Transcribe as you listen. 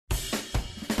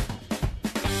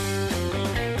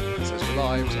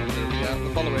lives are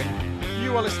the following.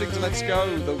 You are listening to Let's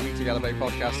Go, the weekly anime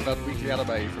podcast about weekly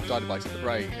anime from Dynamite in the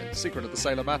Brain and Secret of the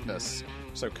Sailor Madness.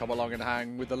 So come along and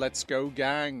hang with the Let's Go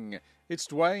gang. It's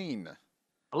Dwayne.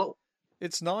 Hello.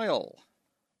 It's Niall.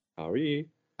 How are you?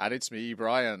 And it's me,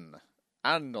 Brian.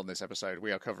 And on this episode,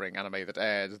 we are covering anime that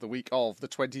aired the week of the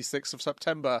 26th of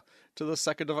September to the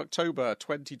 2nd of October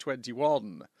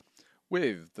 2021,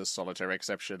 with the solitary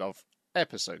exception of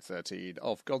episode 13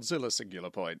 of Godzilla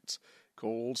Singular Point,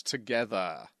 called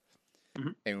Together,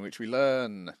 in which we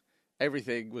learn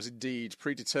everything was indeed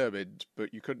predetermined,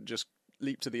 but you couldn't just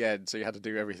leap to the end, so you had to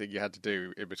do everything you had to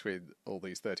do in between all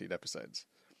these 13 episodes.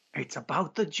 It's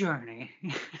about the journey.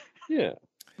 Yeah.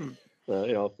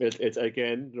 It's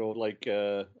again, like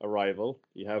Arrival.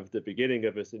 You have the beginning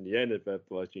of it and the end of it,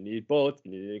 but you need both,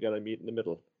 and you got to meet in the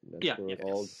middle. And that's where it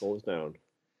all goes down.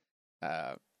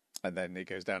 And then it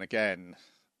goes down again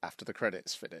after the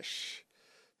credits finish.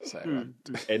 So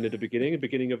End of the beginning,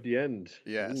 beginning of the end.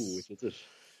 Yes. Ooh, which is it?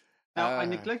 Now, I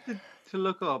neglected to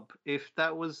look up if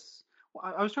that was...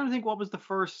 I was trying to think what was the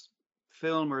first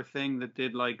film or thing that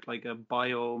did like a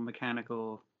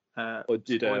biomechanical...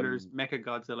 spoilers,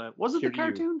 Mechagodzilla. Was it the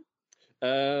cartoon?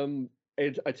 I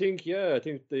think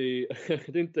the I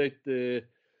think that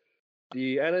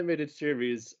the animated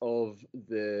series of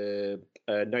the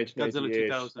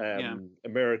 1998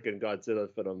 American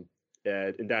Godzilla film,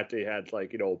 in that they had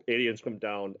aliens come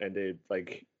down and they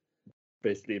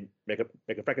basically make a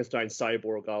Frankenstein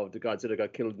cyborg out of the Godzilla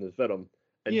got killed in the film.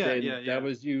 And that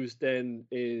was used then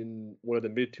in one of the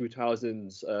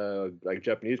mid-2000s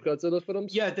Japanese Godzilla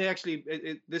films. Yeah, they actually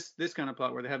this kind of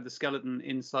plot where they have the skeleton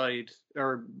inside,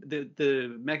 or the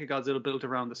Mechagodzilla built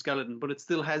around the skeleton, but it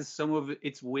still has some of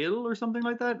its will or something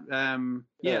like that.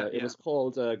 It was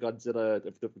called Godzilla.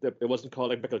 It wasn't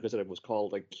called Mechagodzilla. It was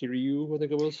called Kiryu, I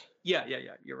think it was. Yeah.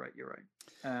 You're right.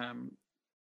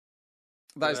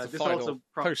 That is the final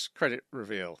post-credit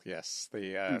reveal. Yes,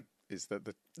 is that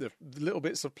the little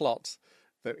bits of plot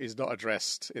that is not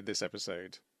addressed in this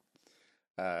episode.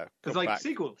 It's like back.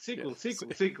 sequel.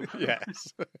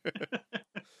 Yes.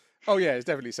 Oh yeah, it's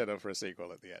definitely set up for a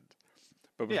sequel at the end.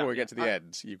 But before we get to the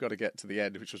end, you've got to get to the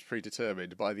end, which was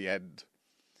predetermined by the end.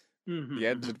 The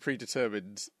end had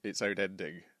predetermined its own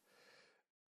ending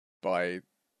by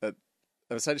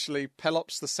essentially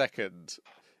Pelops II.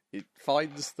 It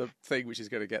finds the thing which is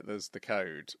going to get us the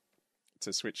code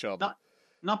to switch on.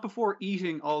 Not before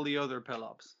eating all the other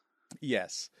Pelops.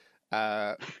 Yes.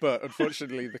 But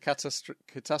unfortunately, the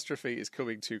catastrophe is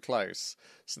coming too close.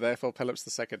 So therefore,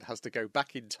 Pelops II has to go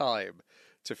back in time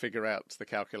to figure out the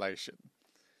calculation.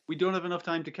 We don't have enough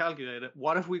time to calculate it.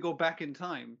 What if we go back in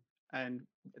time? And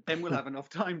then we'll have enough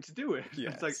time to do it.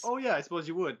 Yes. It's like, oh yeah, I suppose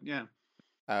you would. Yeah.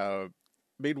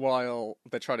 Meanwhile,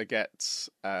 they're trying to get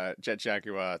Jet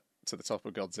Jaguar to the top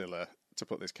of Godzilla to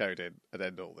put this code in and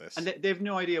end all this. And they have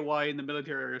no idea why in the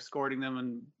military are escorting them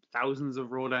and thousands of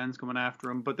Rodans coming after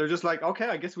them, but they're just like, okay,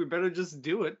 I guess we better just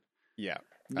do it. Yeah.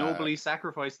 Nobly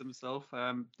sacrifice themselves.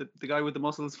 The guy with the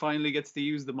muscles finally gets to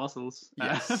use the muscles.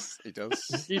 Yes, he does.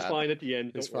 He's fine at the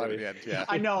end. He's fine at the end, yeah.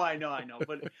 I know.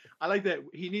 But I like that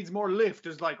he needs more lift.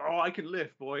 It's like, oh, I can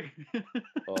lift, boy.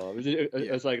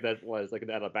 It's like that. It's like an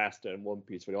Alabasta in One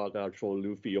Piece where they all gotta throw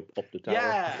Luffy up the tower.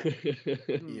 Yeah.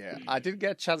 Yeah. I didn't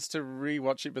get a chance to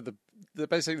rewatch it, but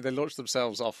basically they launched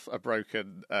themselves off a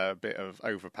broken bit of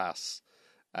overpass,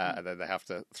 and then they have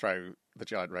to throw the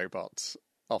giant robot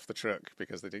off the truck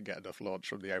because they didn't get enough launch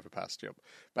from the overpass jump.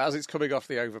 But as it's coming off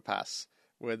the overpass,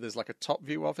 where there's a top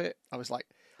view of it, I was like,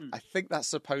 I think that's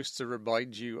supposed to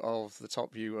remind you of the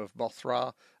top view of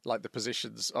Mothra, like the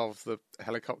positions of the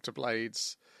helicopter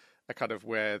blades are kind of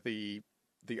where the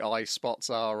eye spots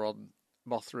are on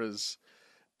Mothra's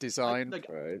design.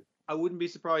 Right. I wouldn't be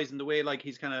surprised in the way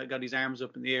he's kind of got his arms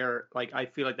up in the air. I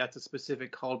feel like that's a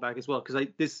specific callback as well, because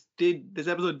this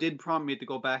episode did prompt me to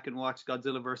go back and watch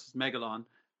Godzilla vs. Megalon,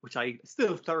 which I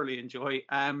still thoroughly enjoy.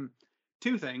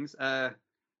 Two things. I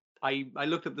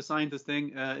looked up the scientist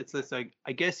thing. It's this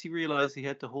I guess he realized he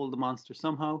had to hold the monster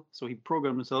somehow, so he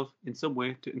programmed himself in some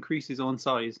way to increase his own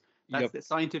size. That's the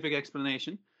scientific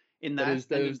explanation. That is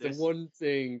the one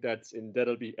thing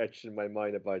that'll be etched in my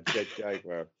mind about Jet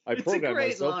Jaguar. I programmed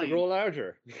myself to grow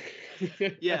larger.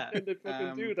 Yeah, and they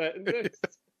fucking do that in this.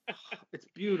 It's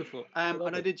beautiful.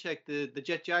 And I did check the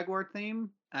Jet Jaguar theme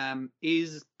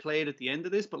is played at the end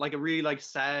of this, but a really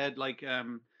sad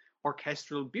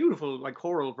orchestral, beautiful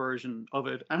choral version of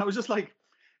it. And I was just like,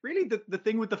 really, the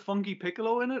thing with the funky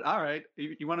piccolo in it? All right,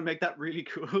 you want to make that really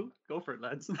cool? Go for it,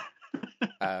 lads.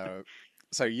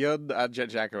 So Yun and Jet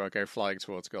Jaguar go flying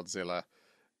towards Godzilla,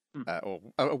 or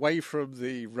away from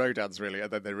the Rodans, really,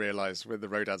 and then they realise when the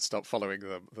Rodans stop following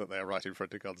them that they're right in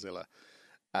front of Godzilla.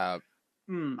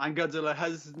 And Godzilla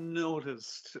has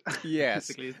noticed. Yes,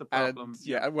 basically, is the problem.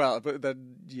 And, but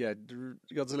then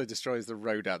Godzilla destroys the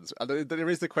Rodans, and there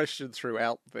is the question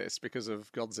throughout this because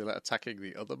of Godzilla attacking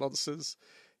the other monsters: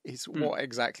 is what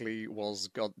exactly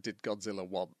did Godzilla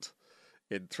want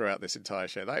throughout this entire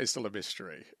show? That is still a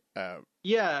mystery. And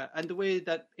the way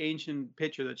that ancient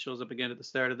picture that shows up again at the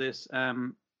start of this,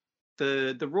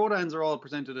 the Rodans are all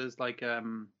presented as like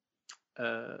I've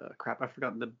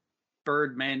forgotten the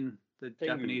Birdmen, the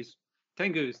Tengu. Japanese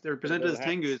Tengus. They're presented as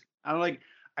Tengus. I'm like,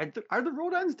 are the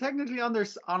Rodans technically on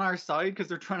our side because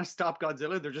they're trying to stop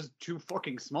Godzilla? They're just too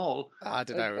fucking small. I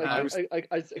don't know.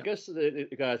 I guess the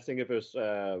guys think of it.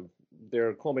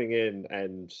 They're coming in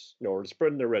and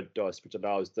spreading the red dust, which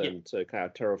allows them to kind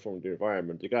of terraform the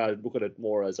environment. You gotta look at it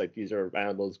more as like these are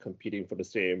animals competing for the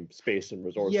same space and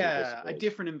resources. Yeah, a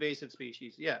different invasive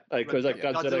species. Yeah, because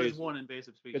Godzilla is one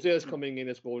invasive species. Godzilla's coming in,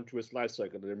 it's going through its life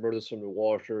cycle. It emerges from the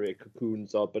water, it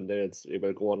cocoons up, and then it's able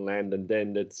to go on land, and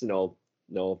then it's at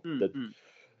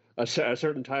a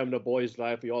certain time in the boy's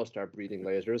life, we all start breathing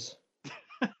lasers.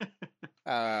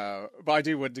 But I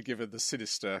do wonder, given the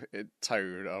sinister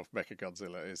tone of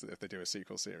Mechagodzilla, is that if they do a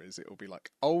sequel series, it will be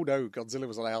like, oh no, Godzilla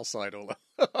was on our side all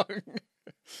along.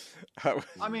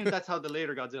 I mean, that's how the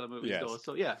later Godzilla movies go.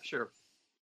 So yeah, sure.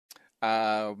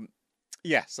 So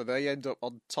they end up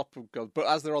on top of God. But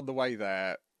as they're on the way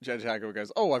there, Jet Jaguar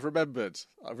goes, "Oh, I've remembered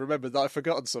that I've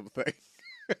forgotten something."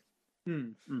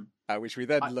 Which we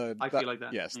then learn. I feel like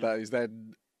that. Yes, that is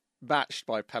then matched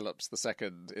by Pelops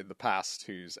II in the past,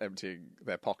 who's emptying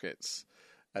their pockets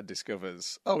and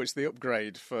discovers, oh, it's the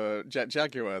upgrade for Jet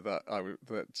Jaguar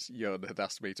that Yun had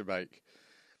asked me to make.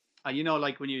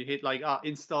 Like when you hit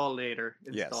install later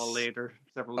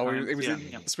several times. It was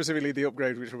specifically the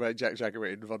upgrade which will make Jet Jaguar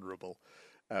invulnerable.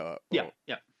 And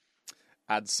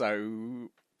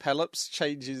so Pelops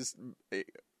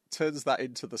turns that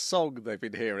into the song they've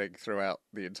been hearing throughout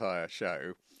the entire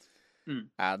show.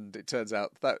 And it turns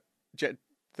out that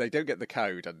they don't get the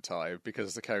code in time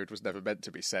because the code was never meant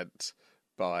to be sent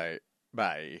by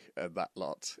May and that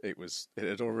lot. It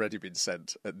had already been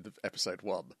sent in episode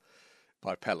 1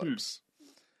 by Pelops.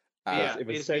 It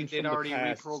was sent from already the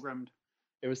past. Reprogrammed.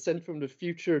 It was sent from the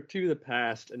future to the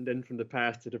past, and then from the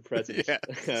past to the present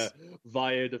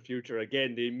via the future.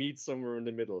 Again, they meet somewhere in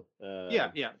the middle.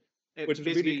 Which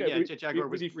basically, Jet Jaguar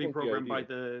was reprogrammed by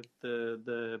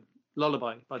the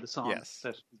lullaby, by the song that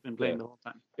has been playing the whole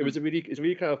time. It's a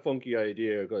really kind of funky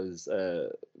idea because I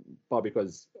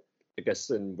guess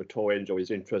with Toei and Joey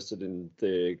is interested in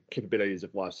the capabilities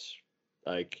of what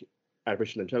like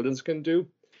artificial intelligence can do.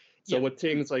 So with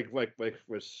things like with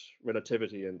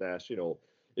relativity and that,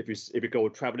 if you go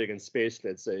traveling in space,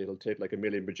 let's say it'll take like a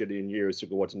million bajillion years to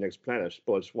go to the next planet.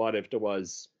 But what if there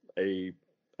was a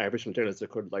artificial intelligence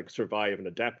that could like survive and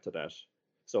adapt to that?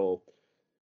 So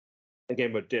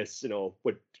again, with this,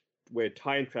 with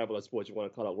time travel, I suppose you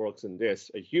want to call it, works in this,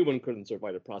 a human couldn't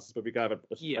survive the process, but we got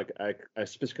a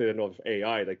sophisticated enough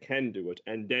AI that can do it,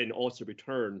 and then also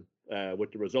return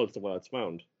with the results of what it's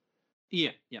found.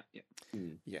 Yeah,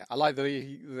 I like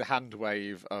the hand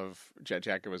wave of Jet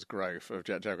Jaguar's growth, of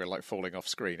Jet Jaguar like falling off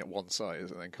screen at one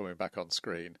size and then coming back on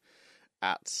screen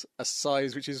at a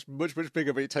size which is much, much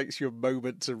bigger, but it takes you a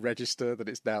moment to register that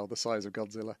it's now the size of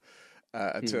Godzilla.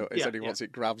 Until it's only once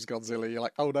it grabs Godzilla, you're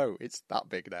like, oh no, it's that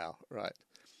big now, right?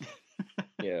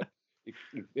 You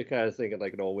kind of think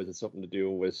like was it something to do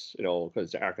with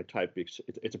because the archetype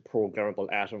it's a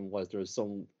programmable atom? Was there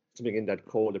something in that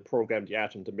code that programmed the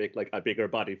atom to make like a bigger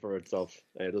body for itself?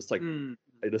 It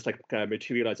just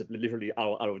materialized it literally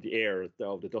out of the air.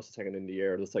 The dust is hanging in the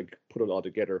air. Just like put it all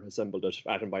together, assembled it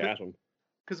atom by atom.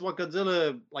 Because what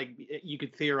Godzilla, you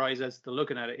could theorize as to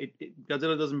looking at it,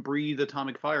 Godzilla doesn't breathe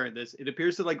atomic fire in this. It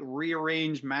appears to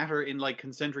rearrange matter in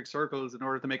concentric circles in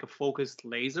order to make a focused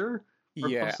laser.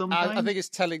 I think it's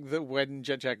telling that when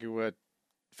Jet Jaguar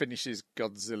finishes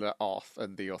Godzilla off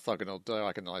and the orthogonal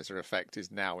diagonalizer effect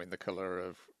is now in the colour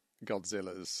of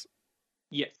Godzilla's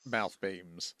mouth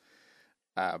beams.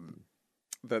 It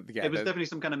was definitely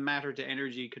some kind of matter to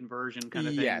energy conversion kind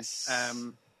of thing. Yes.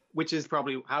 Which is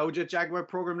probably how Jet Jaguar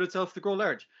programmed itself to grow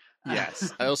large.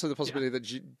 Yes. Also the possibility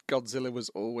that Godzilla was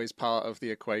always part of the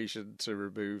equation to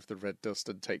remove the red dust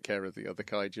and take care of the other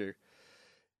kaiju.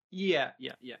 Yeah.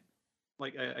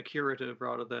 Like a curative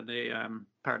rather than a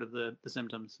part of the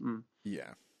symptoms.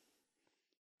 Yeah.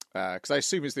 Because I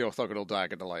assume it's the orthogonal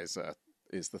diagonalizer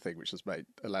is the thing which has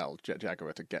allowed Jet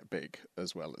Jaguar to get big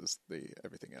as well as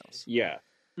everything else. Yeah.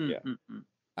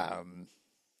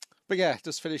 But yeah,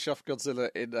 just finish off Godzilla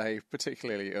in a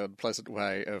particularly unpleasant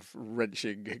way of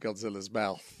wrenching Godzilla's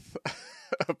mouth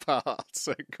apart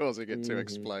and causing it to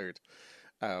explode.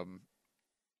 But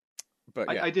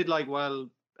yeah. I did like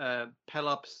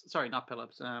Pelops, sorry, not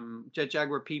Pelops, Jet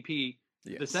Jaguar PP,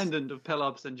 Yes. descendant of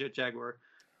Pelops and Jet Jaguar,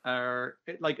 are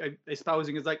like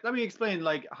espousing is like, let me explain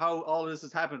like how all this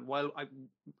has happened while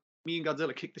me and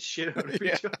Godzilla kick the shit out of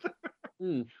each other.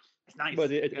 It's nice.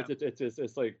 But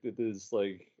it's like it is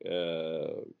like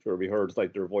sure we heard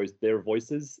like their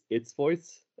voices, its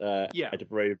voice. At the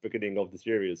very beginning of the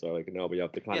series, or like now we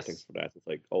have the context for that. It's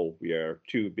like, oh, we are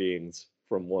two beings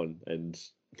from one, and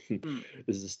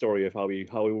this is a story of how we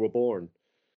were born.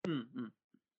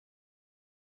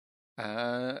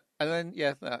 And then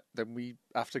then we,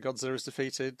 after Godzilla is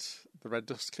defeated, the red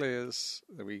dust clears.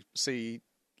 Then we see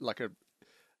like a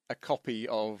copy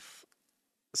of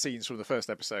scenes from the first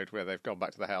episode where they've gone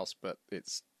back to the house, but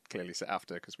it's clearly set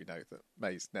after because we know that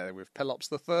May's now with Pelops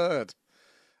the Third,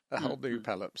 a whole new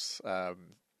Pelops.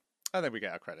 And then we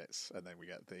get our credits, and then we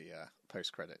get the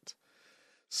post-credit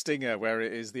stinger where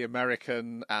it is the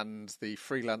American and the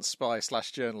freelance spy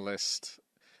 / journalist,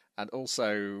 and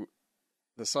also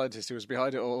the scientist who was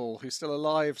behind it all, who's still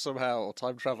alive somehow, or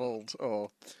time travelled, or...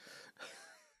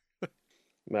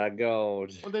 My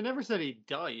God. Well, they never said he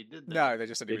died, did they? No, they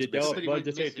just said he was missing. Well,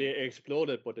 they said they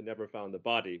exploded, but they never found the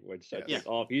body, which I think,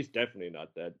 he's definitely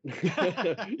not dead.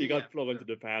 He got plugged into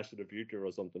the past or the future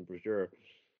or something for sure.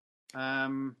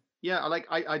 Yeah,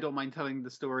 I don't mind telling the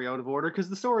story out of order, because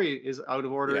the story is out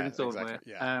of order in its own way.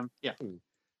 Yeah.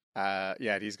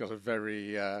 He's got a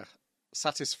very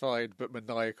satisfied but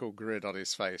maniacal grin on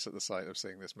his face at the sight of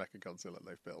seeing this Mechagodzilla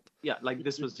they've built. Yeah, like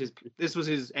this was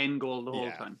his end goal the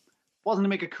whole time. Wasn't to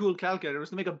make a cool calculator; it was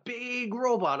to make a big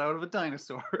robot out of a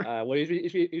dinosaur. Well,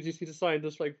 he's a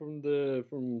scientist like from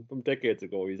decades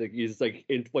ago. He wants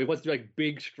to do like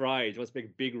big strides. He wants to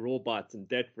make big robots and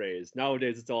death rays.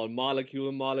 Nowadays, it's all molecule.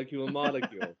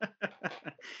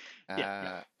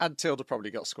 And Tilda probably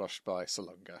got squashed by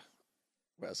Salunga,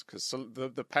 because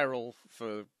the peril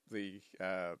for the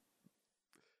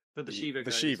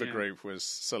Shiva group was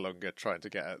Salunga trying to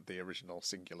get at the original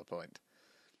singular point.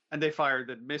 And they fired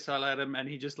the missile at him, and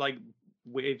he just like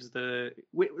waves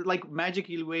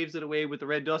magically waves it away with the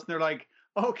red dust. And they're like,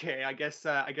 "Okay, I guess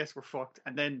we're fucked."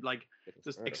 And then like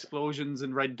just explosions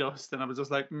and red dust, and I was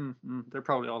just like, "They're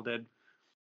probably all dead."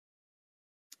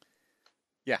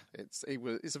 Yeah, it's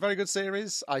a very good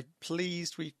series. I'm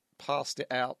pleased we passed it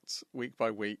out week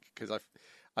by week, because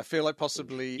I feel like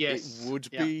possibly it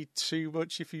would be too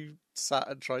much if you sat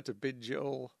and tried to binge it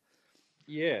all.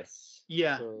 Yes.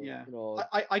 Yeah,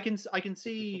 I can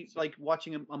see like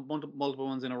watching multiple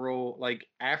ones in a row, like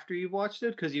after you've watched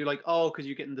it, because you're like, because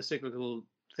you're getting the cyclical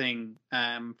thing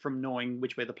from knowing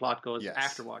which way the plot goes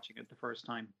after watching it the first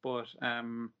time. But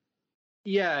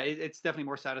it's definitely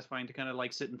more satisfying to kind of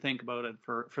like sit and think about it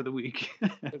for the week.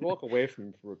 I'd walk away from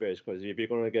it for a bit, because if you're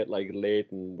going to get like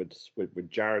laden with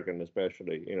jargon,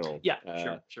 especially,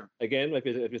 sure. Again, if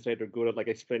you say they're good at like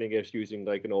explaining it using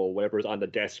like whatever's on the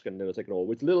desk, and then it's like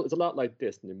it's a lot like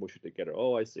this, and they mush it together.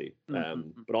 Oh, I see.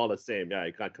 But all the same,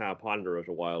 you can kind of ponder it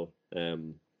a while.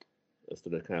 As to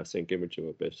kind of sink into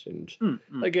a bit, and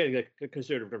again, like,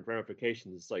 consider different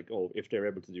ramifications. It's like, if they're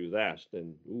able to do that,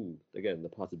 then again, the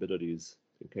possibilities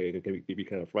can be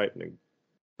kind of frightening.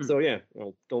 So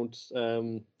don't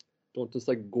just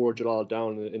like gorge it all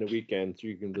down in a weekend so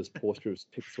you can just post your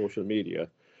social media.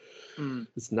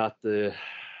 It's not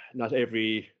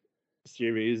every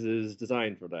series is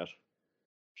designed for that.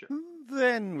 Sure.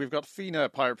 Then we've got Fina,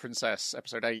 Pirate Princess,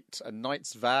 episode 8, A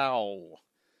Knight's Vow,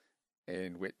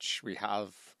 in which we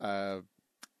have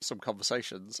some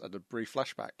conversations and a brief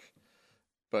flashback.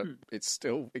 But it's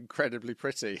still incredibly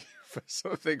pretty for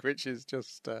something which is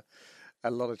just a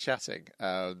lot of chatting.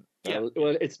 Well,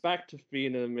 it's back to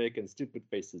Fina making stupid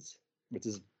faces, which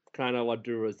is kind of what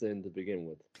drew us in to begin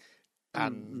with.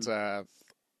 And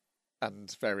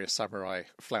various samurai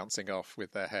flouncing off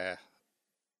with their hair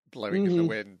blowing in the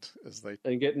wind as they...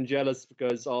 And getting jealous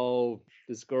because,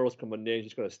 this girl's coming in,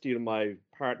 she's going to steal my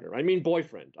partner. I mean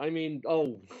boyfriend.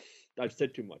 I've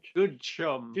said too much. Good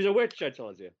chum. She's a witch, I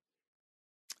told you.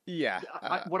 Yeah.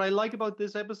 What I like about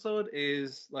this episode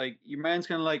is, like, your man's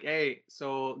kind of like, hey,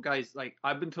 so, guys, like,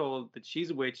 I've been told that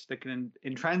she's a witch that can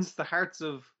entrance the hearts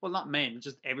of, well, not men,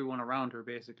 just everyone around her,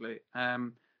 basically.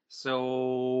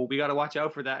 So we got to watch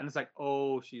out for that. And it's like,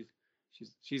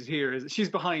 she's here. She's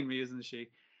behind me, isn't she?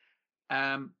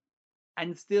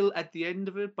 And still by the end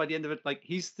of it, like,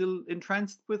 he's still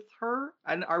entranced with her.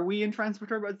 And are we entranced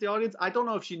with her as the audience? I don't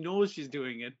know if she knows she's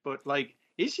doing it, but, like,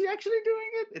 is she actually doing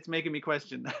it? It's making me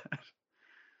question that.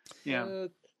 Yeah.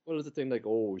 What is the thing like?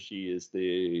 Oh, she is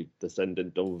the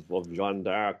descendant of Jeanne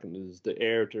d'Arc and is the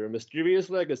heir to a mysterious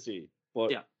legacy.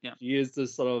 But she is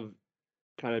this sort of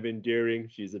kind of endearing.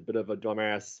 She's a bit of a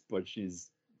dumbass, but she's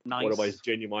otherwise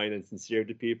genuine and sincere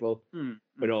to people.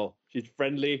 She's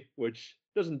friendly, which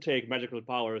doesn't take magical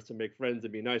powers to make friends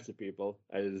and be nice to people,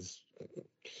 as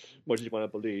much as you want to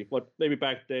believe. But maybe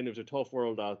back then it was a tough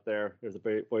world out there. There's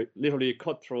literally a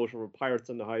cutthroat from pirates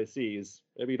on the high seas.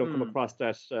 Maybe you don't come across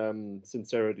that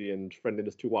sincerity and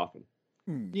friendliness too often.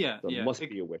 There must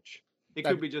be a witch. It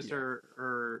could be just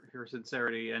her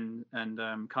sincerity and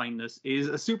kindness is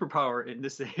a superpower in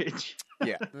this age.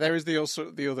 There is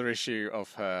the other issue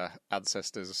of her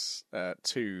ancestors'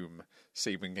 tomb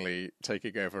seemingly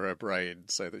taking over her brain,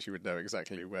 so that she would know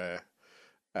exactly where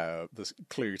the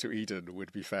clue to Eden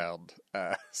would be found.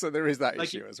 So there is that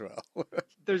issue as well.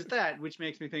 There's that, which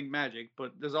makes me think magic,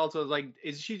 but there's also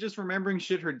is she just remembering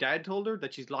shit her dad told her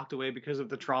that she's locked away because of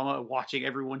the trauma of watching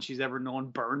everyone she's ever known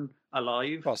burn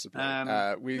alive? Possibly.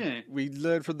 We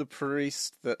learned from the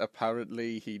priest that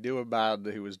apparently he knew a man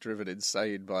who was driven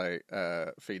insane by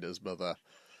Fina's mother.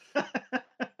 I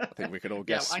think we can all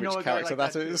guess which character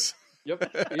that is.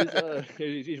 Yep,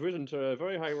 he's risen to a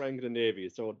very high rank in the Navy,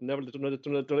 so never don't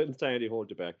let insanity hold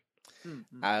you back.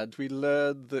 And we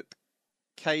learned that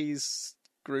Kay's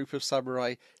group of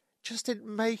samurai just didn't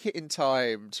make it in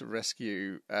time to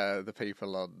rescue the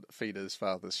people on Fina's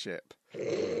father's ship.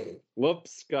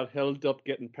 Whoops, got held up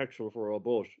getting petrol for a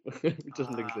boat. It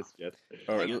doesn't exist yet.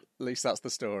 Or at least that's the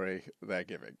story they're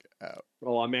giving out.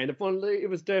 Oh man, it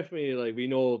was definitely we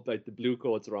know the blue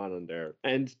coats are on there.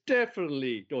 And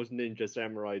definitely those ninja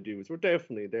samurai dudes were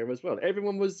definitely there as well.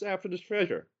 Everyone was after this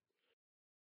treasure.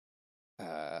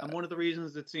 And one of the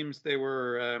reasons it seems they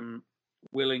were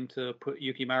willing to put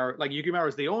Yukimaru...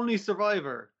 Yukimaru's the only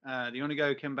survivor, the only guy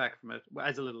who came back from it,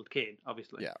 as a little kid,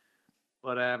 obviously. Yeah.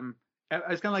 But I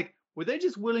was kind of were they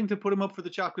just willing to put him up for the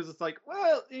chop? Because it's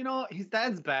well, his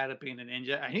dad's bad at being a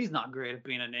ninja, and he's not great at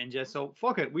being a ninja, so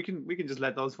fuck it, we can just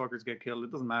let those fuckers get killed.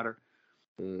 It doesn't matter.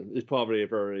 It's probably a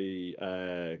very...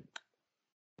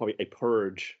 probably a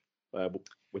purge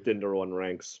within their own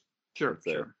ranks. Sure.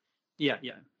 Yeah.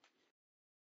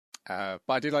 But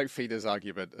I do like Fina's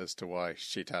argument as to why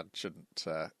Shitan shouldn't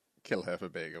kill her for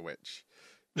being a witch,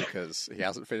 because he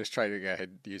hasn't finished training her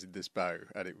in using this bow,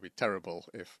 and it would be terrible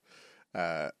if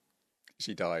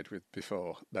she died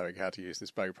before knowing how to use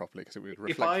this bow properly, because it would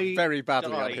reflect very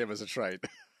badly on him as a trait.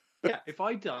 Yeah, if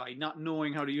I die not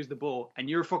knowing how to use the bow, and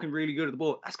you're fucking really good at the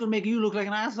bow, that's gonna make you look like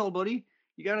an asshole, buddy.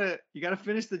 You gotta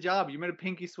finish the job. You made a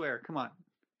pinky swear. Come on.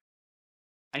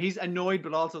 And he's annoyed,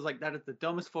 but also that is the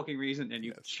dumbest fucking reason. And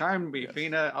you charmed me,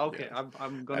 Fina. Okay,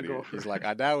 I'm going to go for it. He's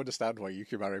I now understand why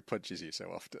Yukimaru punches you so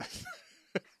often.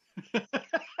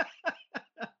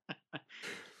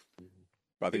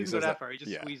 But I think he says that far. He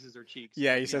just squeezes her cheeks.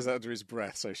 Yeah, he says that under his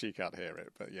breath, so she can't hear it.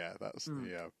 But yeah, that's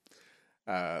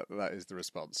that is the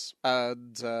response.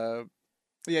 And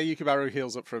Yukimaru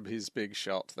heals up from his big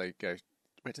shot. They go.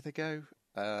 Where do they go?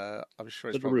 I'm sure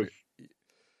it's probably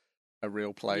a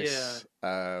real place.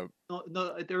 Yeah.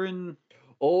 No, they're in...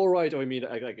 Oh, right. I mean,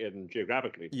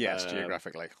 geographically. Yes,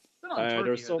 geographically.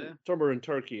 There's somewhere in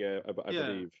Turkey, I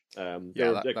believe. That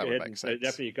would make sense. They're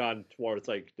definitely gone towards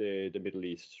the Middle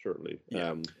East, certainly.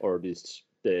 Or at least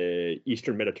the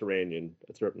Eastern Mediterranean,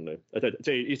 certainly. I'd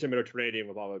say Eastern Mediterranean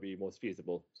would probably be most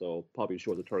feasible, so probably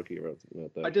shores of Turkey or something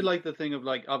like that. I did like the thing of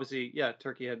obviously,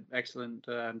 Turkey had excellent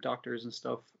doctors and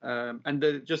stuff,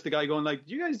 and just the guy going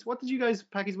what did you guys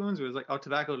pack his wounds with? It was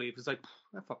tobacco leaf. It's that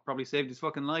probably saved his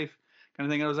fucking life, kind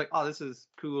of thing. And I was oh, this is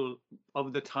cool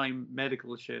of the time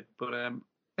medical shit. But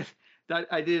that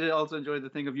I did also enjoy the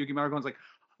thing of Yukimaru going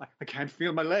I can't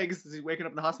feel my legs. He's waking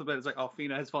up in the hospital bed. It's oh,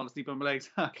 Fina has fallen asleep on my legs.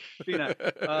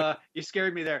 Fina, you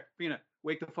scared me there. Fina,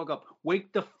 wake the fuck up.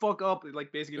 Wake the fuck up.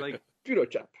 Basically judo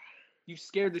chap. You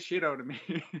scared the shit out of me.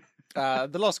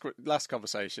 The last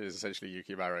conversation is essentially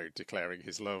Yukimaru declaring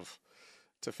his love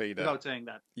to Fina. Without saying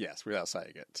that. Yes, without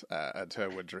saying it. And her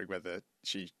wondering whether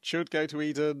she should go to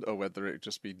Eden or whether it would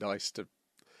just be nice to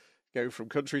go from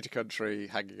country to country,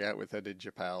 hanging out with her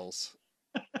ninja pals.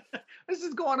 Let's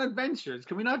just go on adventures.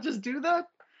 Can we not just do that?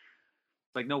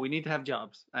 No, we need to have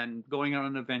jobs, and going on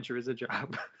an adventure is a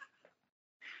job.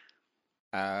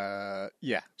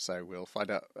 So we'll find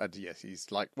out. And yes, he's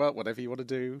well, whatever you want to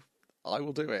do, I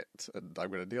will do it. And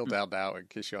I'm going to kneel down now and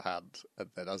kiss your hand. And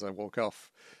then as I walk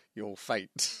off, you'll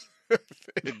faint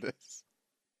in this.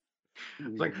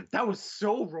 It's that was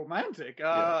so romantic.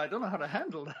 I don't know how to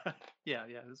handle that. Yeah,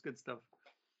 it's good stuff.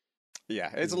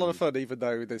 Yeah, it's a lot of fun, even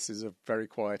though this is a very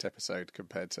quiet episode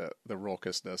compared to the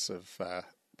raucousness of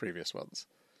previous ones.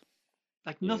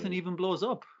 Like nothing even blows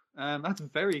up. That's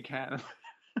very calm.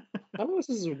 How much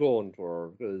is it going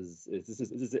for? Because this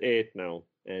is 8 now,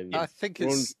 and I think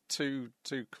it's two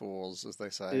cores, as they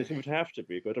say. It would have to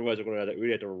be, because otherwise we're going to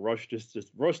really have to rush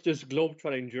this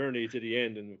globe-trotting journey to the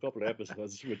end in a couple of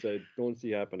episodes, which I don't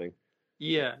see happening.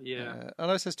 Yeah. I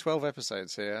know it says 12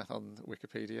 episodes here on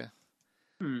Wikipedia.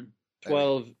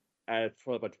 12 at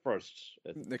first.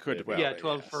 They could well. Yeah,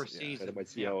 12 first season.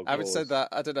 Having said that,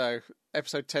 I don't know.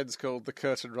 Episode 10's called The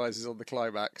Curtain Rises on the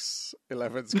Climax.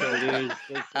 11's called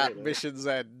At Mission's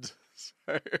End.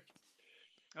 So...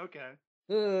 Okay.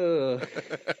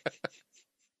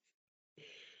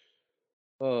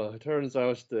 It turns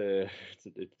out the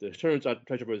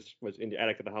treasure was in the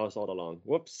attic of the house all along.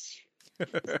 Whoops.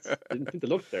 Didn't think to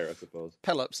look there, I suppose.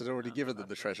 Pelops had already given them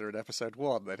the treasure in episode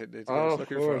 1. They didn't need to go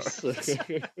looking for it.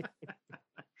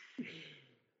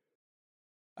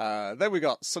 Then we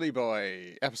got Sonny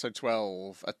Boy, episode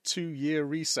 12, A 2-Year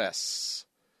Recess,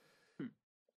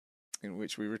 in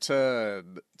which we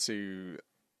return to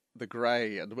the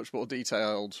grey and much more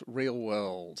detailed real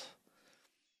world,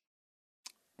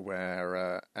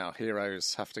 where our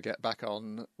heroes have to get back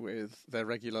on with their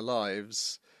regular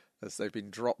lives as they've been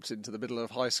dropped into the middle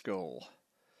of high school.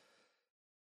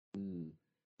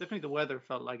 Definitely the weather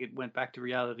felt like it went back to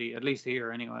reality, at least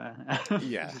here anyway.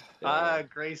 Yeah.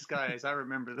 Grey skies, I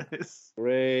remember this.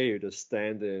 Grey, you're just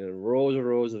standing in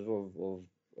rows of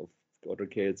other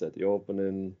kids at the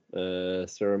opening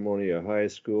ceremony of high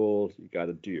school. You got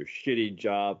to do your shitty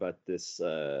job at this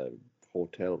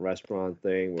hotel restaurant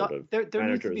thing. There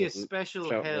needs to be a special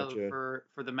hell for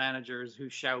the managers who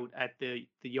shout at the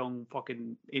young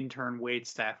fucking intern wait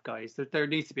staff guys. There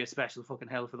needs to be a special fucking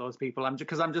hell for those people. I'm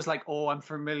just like, I'm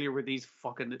familiar with these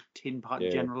fucking tin pot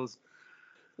generals.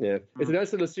 Yeah, it's a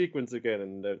nice little sequence again,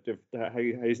 and how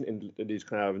he's in these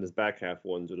kind of in his back half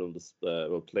ones, it'll just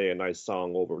will play a nice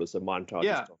song over this, a montage.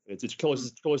 Yeah, and stuff.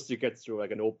 It's close to get through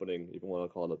like an opening, if you want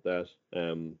to call it that.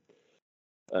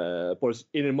 But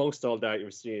in amongst all that,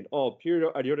 you're seeing, here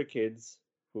are the other kids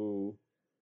who,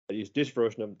 at least this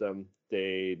version of them,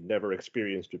 they never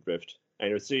experienced the drift. And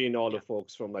you're seeing all the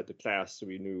folks from like the class who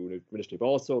we knew initially, but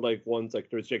also like ones like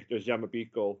there's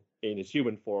Yamabiko in his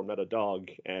human form, not a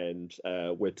dog, and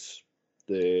with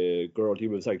the girl he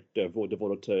was like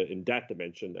devoted to in that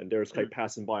dimension, and they're just like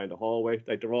passing by in the hallway,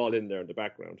 like they're all in there in the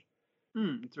background.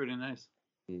 It's really nice.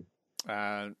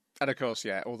 And of course,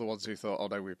 all the ones who thought, oh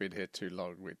no, we've been here too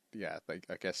long.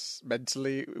 I guess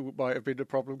mentally it might have been a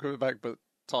problem coming back, but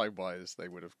time-wise they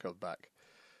would have come back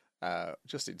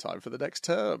just in time for the next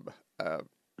term.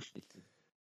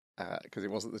 Because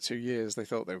it wasn't the 2 years they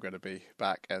thought they were going to be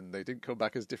back, and they didn't come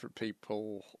back as different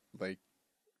people. They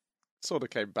sort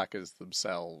of came back as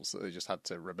themselves. They just had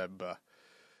to remember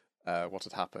what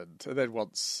had happened. And then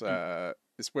once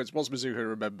Mizuho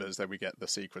remembers, then we get the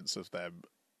sequence of them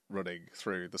running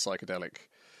through the psychedelic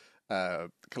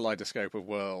kaleidoscope of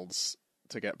worlds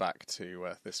to get back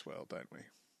to this world, don't we?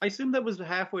 I assume that was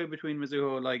halfway between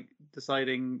Mizuho like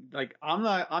deciding like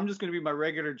I'm just going to be my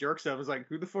regular jerk self. I was like,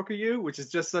 who the fuck are you? Which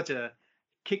is just such a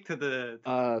kick to the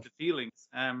feelings.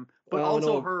 But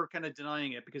also her kind of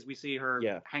denying it, because we see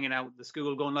her hanging out at the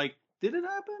school going like, did it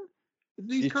happen?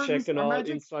 She's checking all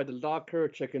inside the locker,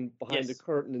 checking behind the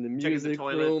curtain in the music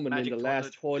room, and in the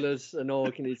last toilet, and all.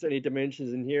 Can there's any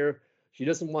dimensions in here? She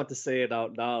doesn't want to say it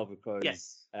out loud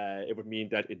because it would mean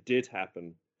that it did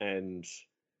happen, and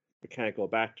we can't go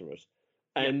back to it.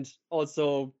 And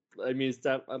also, it means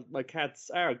that my cats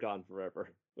are gone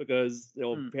forever, because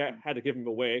we had to give them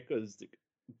away, because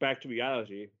back to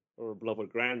reality, her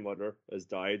beloved grandmother has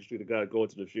died. She got to go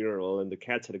to the funeral, and the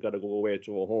cats had got to go away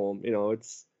to a home.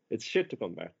 It's shit to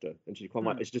come back to, and she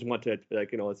just wanted,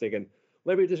 thinking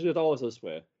maybe this is always this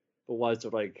way, but was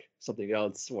there like something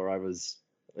else where I was,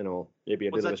 maybe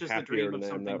a little bit happier than I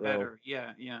am that now?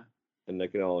 Yeah. And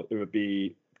it would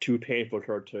be too painful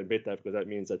for her to admit that, because that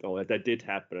means that that did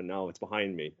happen, and now it's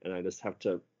behind me, and I just have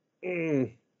to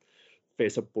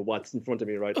face up with what's in front of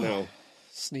me right now.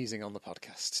 Sneezing on the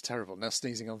podcast, terrible. Now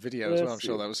sneezing on video as well. I'm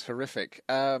sure that was horrific.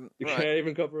 You can't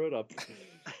even cover it up.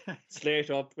 Slate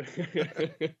up.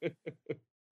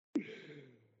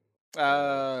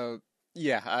 But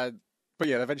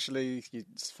eventually you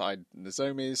find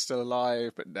Nozomi is still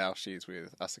alive, but now she's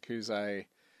with Asakusa.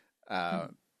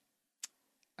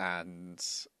 And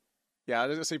I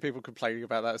didn't see people complaining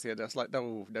about that at the end. I was like,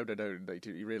 no.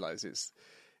 You realise it's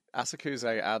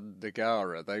Asakusa and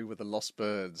Nagara. They were the lost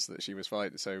birds that she was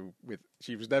fighting. So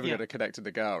she was never going to connect to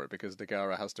Nagara, because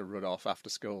Nagara has to run off after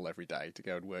school every day to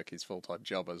go and work his full-time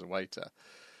job as a waiter,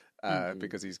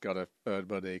 because he's got to earn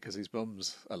money because his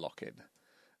mum's a lock-in.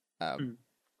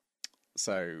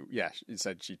 So yeah,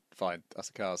 instead she'd find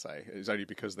Asakaze. It was only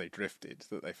because they drifted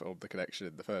that they formed the connection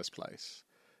in the first place.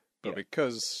 But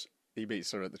because he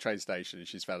meets her at the train station and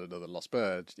she's found another lost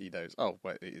bird, he knows, oh,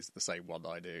 well, it is the same one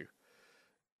I knew.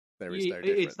 There is no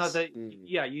difference. It's not that,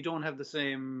 you don't have the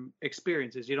same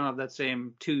experiences. You don't have that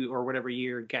same 2 or whatever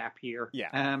year gap here.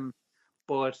 Yeah.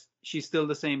 But she's still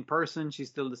the same person. She's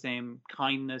still the same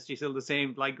kindness. She's still the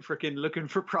same, like, freaking looking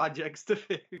for projects to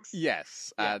fix.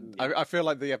 Yes. And I feel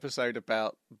like the episode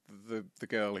about the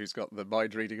girl who's got the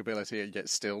mind reading ability and yet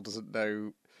still doesn't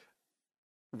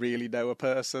really know a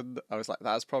person. I was like,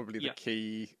 that's probably the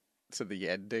key to the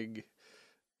ending.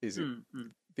 Is it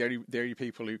the only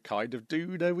people who kind of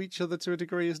do know each other to a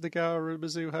degree is Nagara and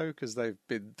Mizuho, because they've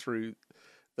been through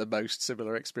the most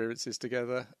similar experiences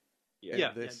together.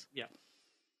 This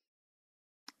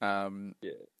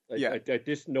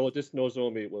this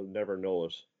Nozomi will never know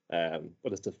it.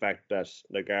 But it's the fact that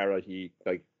Nagara, he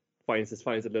like finds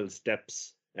the little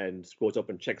steps and goes up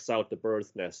and checks out the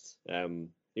bird's nest.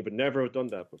 He would never have done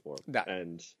that before. No.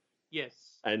 And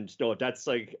and no, that's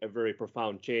like a very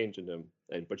profound change in him.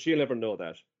 But she'll never know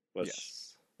that. But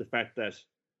the fact that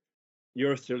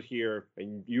you're still here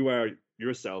and you are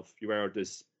yourself, you are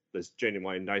this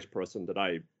genuine nice person that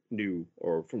I knew,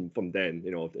 or from then,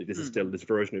 this is still, this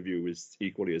version of you is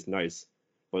equally as nice,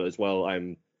 but as well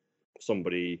I'm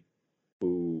somebody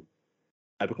who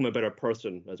I become a better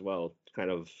person as well, kind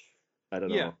of, I don't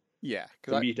know,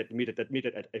 to meet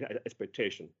that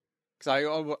expectation.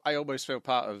 Because I almost feel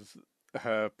part of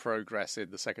her progress in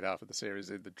the second half of the series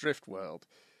in the Drift world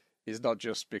is not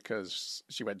just because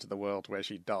she went to the world where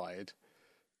she died,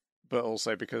 but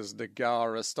also because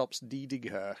Nagara stops needing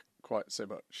her quite so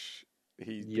much.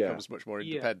 He becomes much more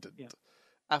independent.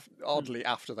 Oddly,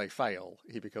 after they fail,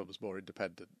 he becomes more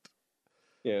independent.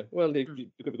 Yeah, well, he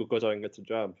goes out and gets a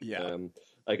job. Yeah.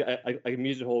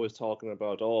 Mizuho was talking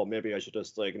about, maybe I should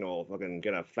just, fucking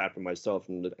get a flat for myself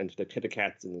and take the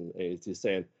cats. And he's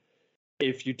saying,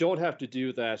 if you don't have to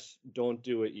do that, don't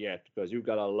do it yet, because you've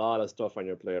got a lot of stuff on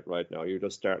your plate right now. You're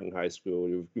just starting high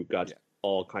school. You've got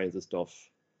all kinds of stuff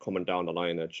coming down the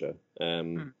line at you.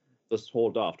 Just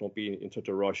hold off. Don't be in such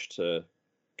a rush to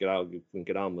get out and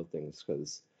get on with things,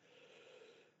 because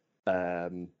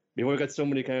we've got so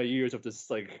many kind of years of this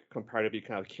like comparatively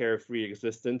kind of carefree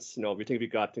existence. We think we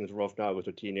got things rough now with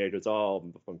our teenagers. My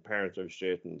parents are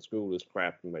shit and school is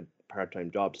crap and my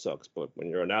part-time job sucks. But when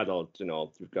you're an adult,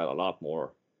 you've got a lot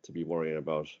more to be worrying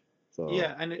about. So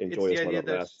and enjoy it's the idea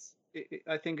that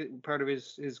I think part of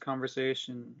his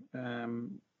conversation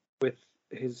with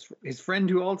his friend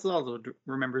who also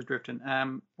remembers drifting,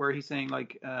 where he's saying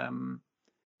like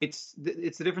it's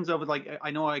the difference of it, like, I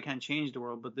know I can't change the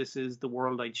world, but this is the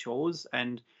world I chose.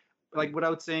 And like,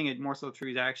 without saying it, more so through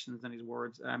his actions than his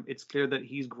words, it's clear that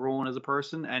he's grown as a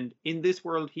person, and in this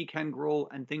world he can grow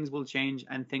and things will change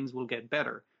and things will get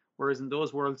better. Whereas in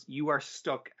those worlds you are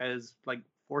stuck as like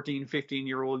 14,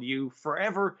 15-year-old you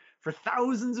forever for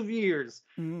thousands of years.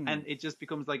 And it just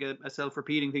becomes like a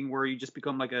self-repeating thing where you just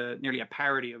become like nearly a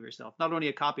parody of yourself, not only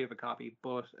a copy of a copy,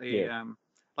 but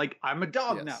like, I'm a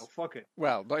dog now, fuck it.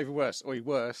 Well, not even worse. Or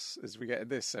worse, as we get in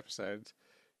this episode,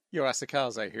 you're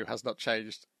Asakaze, who has not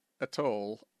changed at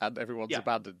all, and everyone's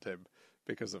abandoned him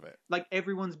because of it. Like,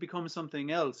 everyone's become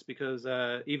something else, because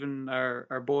even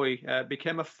our boy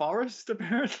became a forest,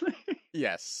 apparently.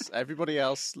 Yes, everybody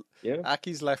else.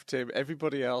 Aki's left him.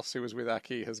 Everybody else who was with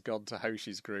Aki has gone to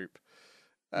Hoshi's group.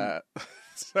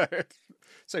 So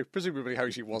presumably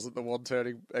Hoshi wasn't the one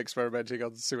experimenting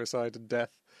on suicide and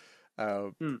death. I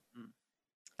think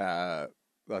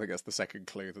that's the second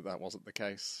clue that wasn't the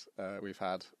case we've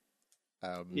had.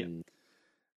 So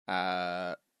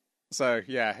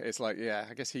it's like,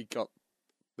 I guess he got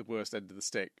the worst end of the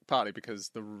stick, partly because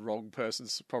the wrong person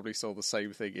probably saw the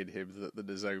same thing in him that the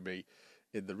Nozomi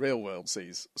in the real world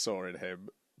saw in him,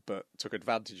 but took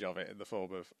advantage of it in the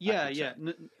form of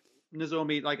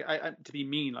Nozomi, like, to be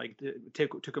mean, like,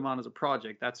 took him on as a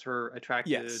project. That's her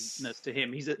attractiveness to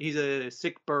him. He's a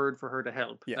sick bird for her to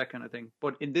help, that kind of thing.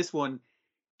 But in this one,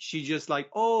 she just like,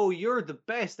 oh, you're the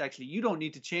best. Actually, you don't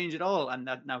need to change at all. And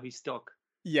that now he's stuck.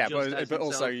 Yeah, but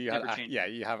also you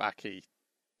have Aki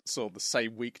saw the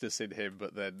same weakness in him,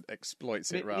 but then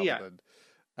exploits it rather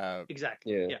than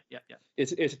exactly. Yeah.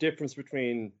 It's a difference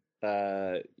between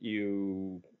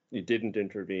you didn't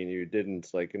intervene, you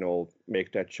didn't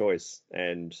make that choice,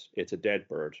 and it's a dead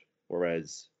bird.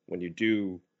 Whereas when you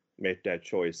do make that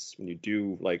choice, when you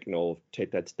do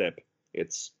take that step,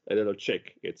 it's a little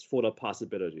chick. It's full of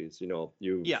possibilities.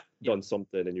 You've done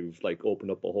something and you've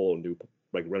opened up a whole new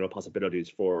realm of possibilities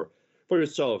for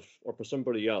yourself or for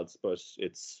somebody else. But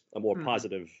it's a more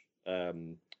positive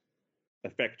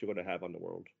effect you're going to have on the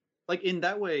world. Like in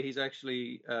that way, he's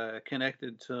actually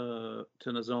connected to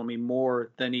Nozomi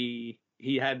more than he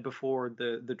had before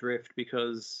the drift,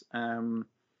 because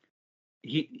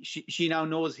she now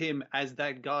knows him as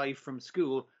that guy from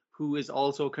school who is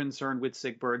also concerned with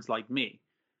sick birds like me.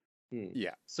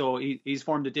 Yeah. So he's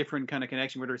formed a different kind of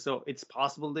connection with her. So it's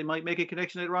possible they might make a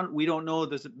connection later on. We don't know.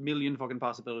 There's a million fucking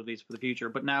possibilities for the future.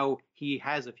 But now he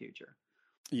has a future.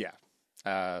 Yeah.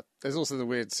 There's also the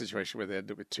weird situation where they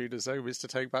end up with two Nozomis to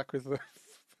take back with them.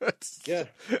 Yeah.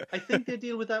 I think the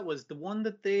deal with that was the one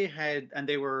that they had, and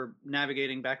they were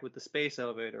navigating back with the space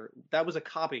elevator. That was a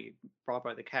copy brought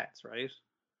by the cats, right?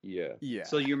 Yeah. Yeah.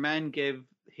 So your man gave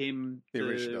him the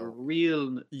original.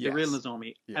 real Yes.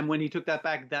 Nozomi, Yeah. and when he took that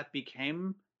back, that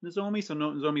became Nozomi. So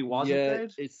Nozomi wasn't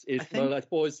dead. It's well, I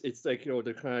suppose it's like, you know,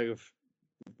 the kind of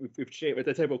we've changed. At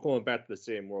the time, we're going back to the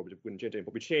same world, we wouldn't change anything,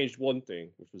 but we changed one thing,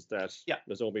 which was that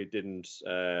Nozomi didn't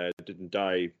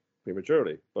die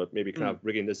prematurely, but maybe kind of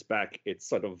bringing this back, it's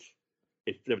sort of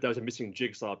there was a missing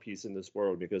jigsaw piece in this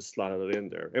world because slotted it in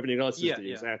there. Everything else is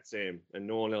the exact same, and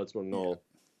no one else will know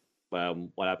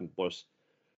what happened. But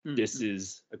this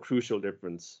is a crucial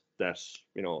difference that,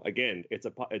 you know, again, it's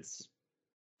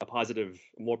a positive,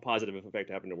 more positive effect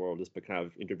to have in the world, just by kind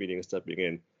of intervening and stepping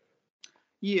in.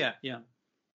 Yeah.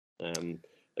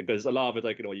 Because a lot of it,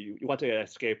 like, you know, you want to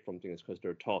escape from things because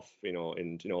they're tough, you know,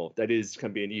 and, you know, that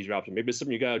can be an easier option. Maybe it's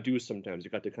something you got to do sometimes.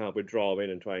 You got to kind of withdraw in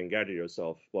and try and gather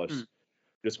yourself, but you're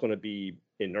just going to be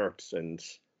inert and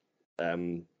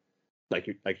like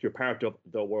you're part of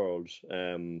the world.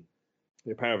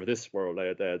 You're part of this world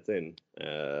that it's in.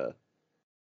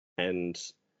 And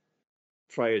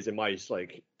try as it might,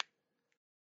 like,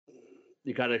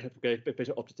 you got to get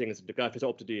up to things. You got to fit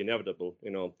up to the inevitable,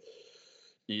 you know.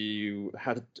 You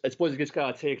have to, I suppose you just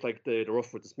gotta take like the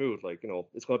rough with the smooth. Like, you know,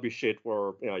 it's gonna be shit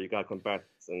where, you know, you got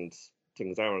combats and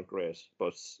things aren't great,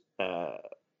 but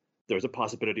there's a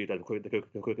possibility that it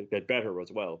could get better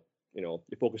as well. You know,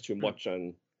 you focus too much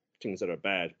on things that are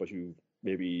bad, but you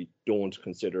maybe don't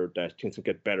consider that things can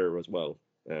get better as well.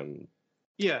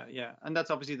 Yeah, and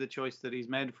that's obviously the choice that he's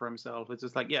made for himself. It's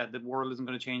just like, the world isn't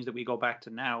going to change that we go back to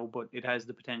now, but it has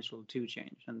the potential to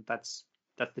change, and that's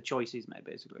the choice he's made,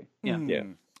 basically. Yeah.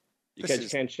 You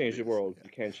can't change the world.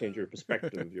 You can't change your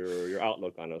perspective, your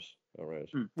outlook on it. All right.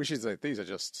 Which is these are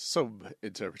just some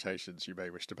interpretations you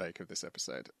may wish to make of this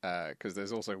episode, because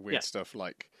there's also weird stuff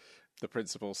like the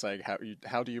principal saying,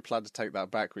 "How do you plan to take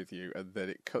that back with you?" And then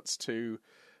it cuts to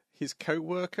his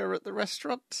co-worker at the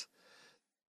restaurant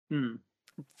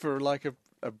for like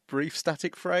a brief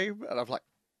static frame, and I'm like,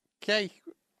 okay,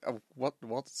 what?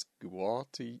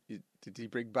 Did he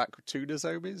bring back two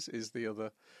Nozomis? Is the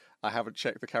other? I haven't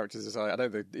checked the character design. I know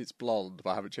that it's blonde, but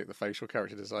I haven't checked the facial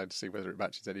character design to see whether it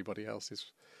matches anybody else's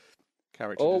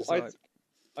character design.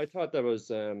 I thought that was.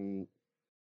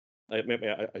 Maybe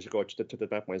I should go to the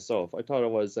back myself. I thought it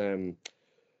was. You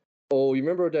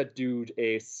remember that dude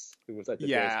Ace who was at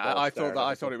the I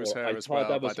thought it was her as well. I thought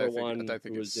that was her one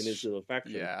who was in his little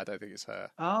factory. Yeah, I don't think it's her.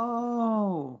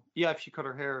 Oh, yeah, if she cut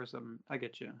her hair or something. I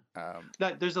get you.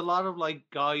 There's a lot of like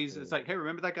guys. It's like, hey,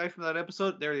 remember that guy from that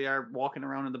episode? There they are walking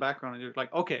around in the background, and you're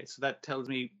like, okay, so that tells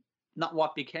me not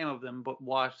what became of them, but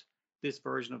what this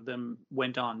version of them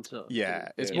went on to. Yeah,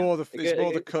 it's more the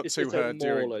cut to her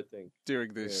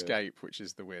during the escape, which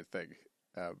is the weird thing.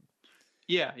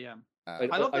 I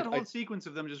love that whole sequence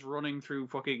of them just running through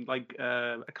fucking like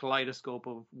a kaleidoscope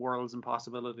of worlds and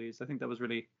possibilities. I think that was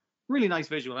really, really nice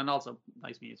visual and also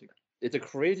nice music. It's a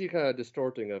crazy kind of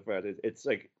distorting of that. It's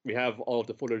like we have all of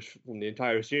the footage from the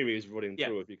entire series running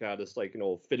through it. You kind of just like, you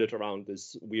know, fit it around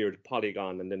this weird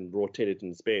polygon and then rotate it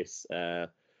in space.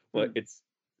 But it's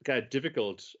kind of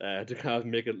difficult to kind of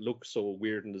make it look so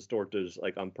weird and distorted,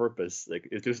 like on purpose. Like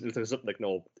it's something like,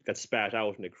 no, it got spat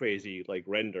out in a crazy like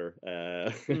render,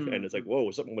 and it's like, whoa,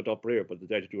 something went up here, but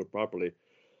they had to do it properly.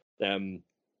 I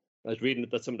was reading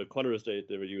that some of the colors they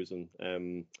were using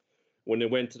when they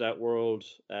went to that world,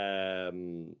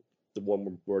 the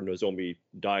one where Nozomi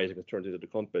dies and gets turned into the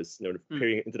compass, and they're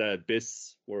peering into that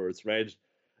abyss where it's red.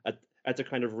 That's a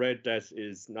kind of red that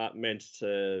is not meant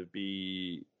to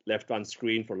be left on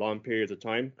screen for long periods of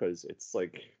time because it's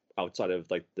like outside of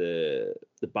like the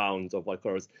bounds of what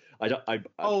colors.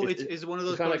 It's one of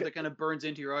those colors that kind of burns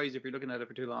into your eyes if you're looking at it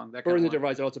for too long. That burns into your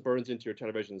eyes. It also burns into your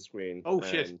television screen. Oh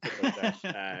shit! Like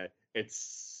that.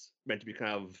 It's meant to be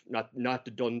kind of not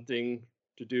the done thing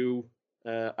to do.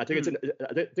 I think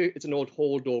it's an old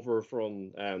holdover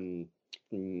from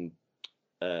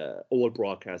old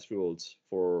broadcast rules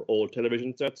for old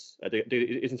television sets. I think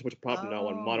it isn't so much a problem now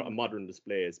on modern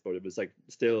displays, but it was like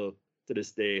still to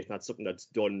this day, it's not something that's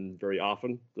done very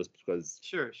often, just because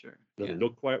sure, it doesn't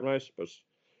look quite right. But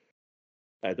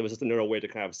there was just another way to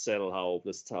kind of sell how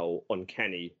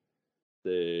uncanny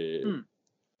the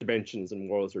dimensions and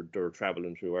worlds they're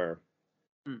traveling through are.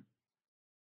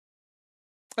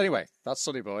 Anyway, that's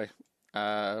Sonny Boy.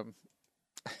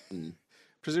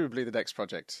 Presumably, the next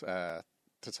project,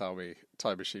 Tatami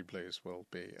Time Machine Blues, won't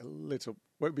be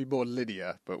more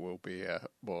linear, but will be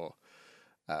more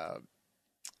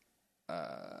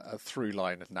a through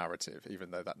line of narrative,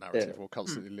 even though that narrative will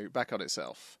constantly loop back on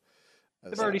itself.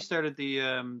 They've already started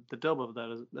the dub of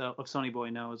that of Sonny Boy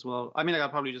now as well. I mean, I'll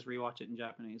probably just rewatch it in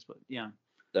Japanese, but yeah.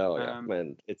 Oh yeah,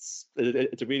 man, it's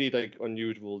a really like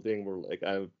unusual thing where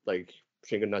like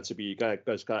thinking that to be got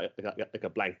like a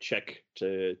blank check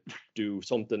to do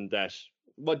something that.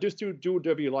 Well, just do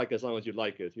whatever you like as long as you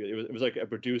like it. It was like a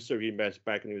producer he met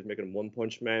back and he was making One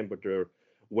Punch Man, but they're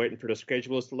waiting for the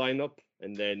schedules to line up,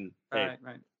 and then right.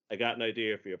 I got an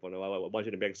idea for you. I want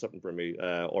you to make something for me,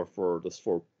 or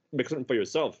make something for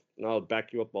yourself, and I'll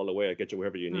back you up all the way. I'll get you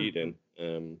wherever you need,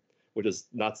 and which is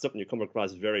not something you come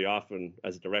across very often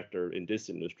as a director in this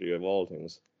industry of all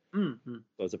things. Mm-hmm.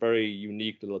 So it's a very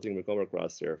unique little thing we come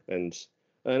across here, and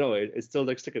I know it's still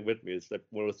like sticking with me. It's like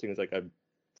one of those things like I'm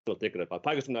still thinking about.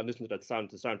 Probably not listening to that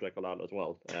soundtrack a lot as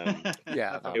well.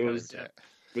 It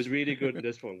was really good in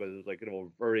this one because it was like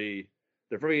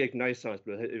they're very like nice songs,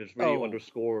 but it was really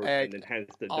underscored and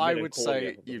enhanced. I would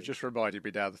say you've just reminded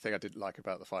me now the thing I didn't like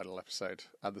about the final episode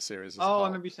and the series as a whole. I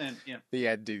remember you saying, the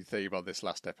ending theme on this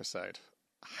last episode.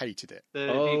 Hated it.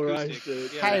 The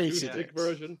acoustic, acoustic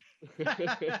version.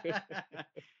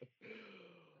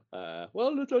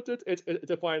 Well,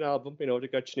 it's a fine album. You know, they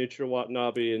got Shinichiro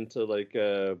Watanabe into like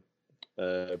throw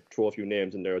a few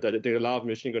names in there. They love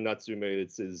Machine Gun Natsume.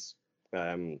 It's his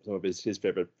some of his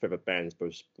favorite bands,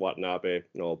 but Watanabe,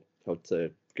 you know, how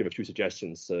to give a few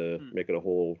suggestions to make it a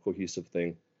whole cohesive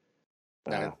thing.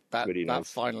 No, really that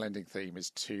nice. final ending theme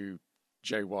is to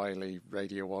Joe Wiley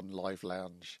Radio 1 Live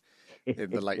Lounge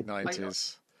in the late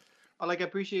 90s. I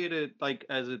appreciate it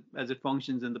as it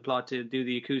functions in the plot to do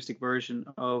the acoustic version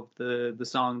of the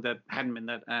song that hadn't been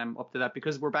that up to that,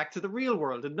 because we're back to the real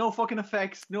world and no fucking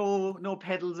effects, no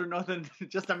pedals or nothing,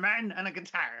 just a man and a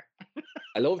guitar.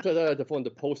 I love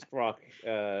the post-rock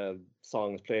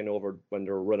songs playing over when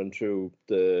they're running through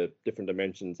the different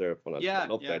dimensions there. I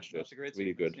love that shit. That's a great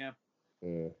really good. Yeah.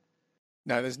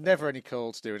 No, there's never any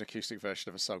call to do an acoustic version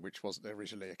of a song which wasn't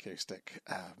originally acoustic.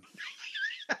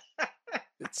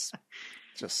 It's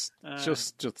just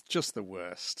the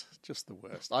worst. Just the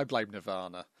worst. I blame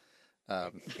Nirvana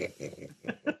for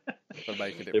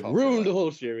making it They've popular. ruined the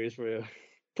whole series for you.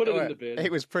 Put it in the bin.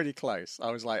 It was pretty close. I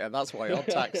was like, and that's why Odd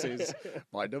Taxi's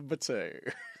my number 2.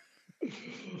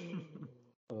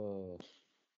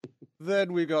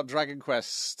 Then we got Dragon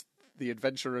Quest, The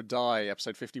Adventurer Die,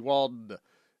 episode 51,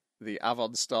 the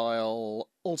Avon style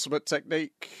ultimate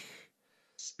technique.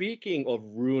 Speaking of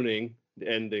ruining the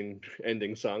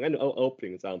ending song and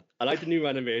opening song, I like the new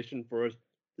animation for it.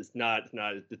 It's not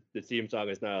the theme song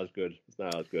is not as good. It's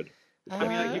not as good. I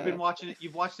mean, you've been watching it.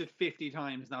 You've watched it 50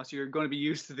 times now, so you're going to be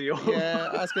used to the old. Yeah,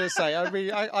 I was going to say.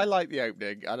 I like the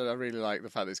opening. I really like the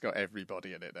fact that it's got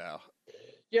everybody in it now.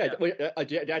 Yeah.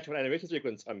 The actual animation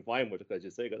sequence, I'm fine with because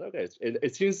you say, okay,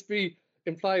 it seems to be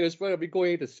implying as well. Are we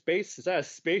going into space? Is that a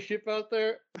spaceship out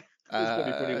there? It's going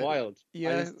to be pretty wild.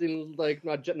 Yeah, I'm still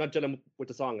not gelling with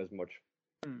the song as much.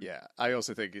 Yeah, I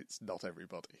also think it's not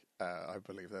everybody. I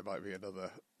believe there might be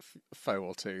another foe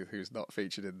or two who's not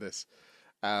featured in this.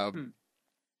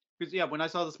 Because when I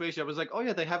saw the spaceship, I was like, oh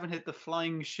yeah, they haven't hit the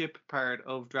flying ship part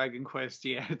of Dragon Quest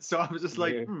yet. So I was just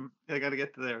like, I got to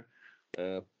get to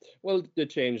there. Well, they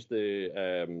changed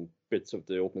the bits of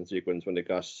the opening sequence when they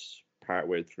got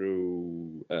partway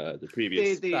through the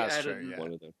previous. That's true. Yeah.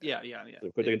 One of them. Yeah.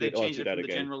 So they changed it from the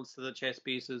generals to the chess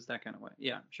pieces, that kind of way.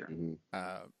 Yeah, sure.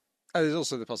 Mm-hmm. And there's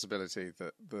also the possibility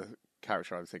that the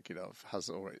character I'm thinking of has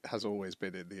always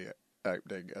been in the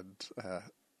opening, and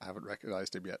I haven't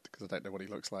recognised him yet because I don't know what he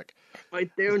looks like. Right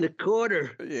there in the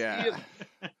corner. Yeah.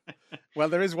 Well,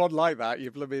 there is one like that.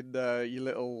 You blooming, you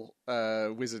little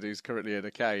wizard who's currently in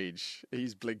a cage.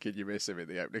 He's blinking, you miss him in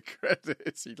the opening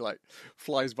credits. He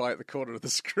flies by at the corner of the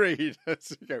screen.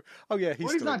 So you go, oh yeah,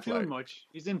 he's not doing much.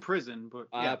 He's in prison,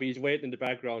 but but he's waiting in the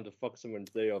background to fuck someone's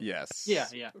day up. Yes.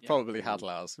 Yeah. Probably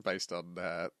Hadlar's based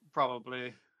on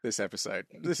probably. This episode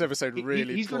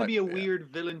really. He's going to be a weird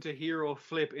villain to hero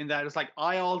flip in that it's like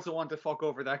I also want to fuck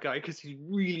over that guy because he's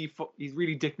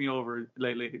really dicked me over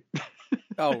lately.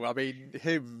 Oh, I mean,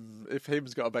 if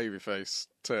him's got a babyface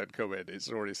turn coming, it's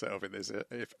already set up in this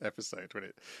episode when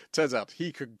it turns out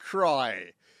he can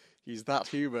cry. he's that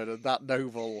human and that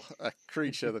noble a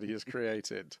creature that he has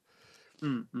created.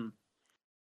 Mm-hmm.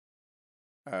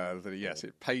 That yes,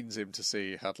 it pains him to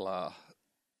see Hadlar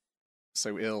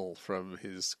so ill from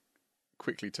his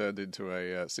quickly turned into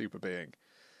a super being.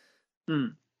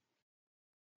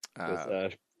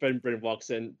 Fenbrin walks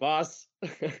in. Boss,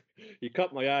 you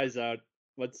cut my eyes out,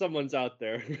 but someone's out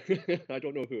there. I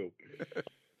don't know who.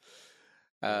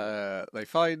 They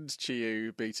find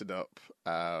Chiyu beaten up,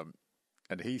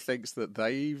 and he thinks that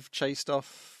they've chased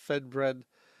off Fenbren.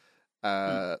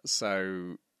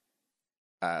 So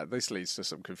this leads to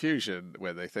some confusion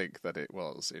where they think that it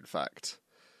was, in fact,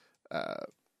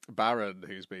 Baron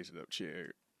who's beaten up Chiyu.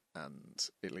 And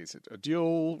it leads to a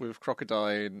duel with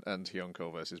Crocodile and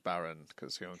Hyunko versus Baron,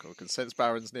 because Hyunko can sense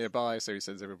Baron's nearby, so he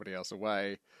sends everybody else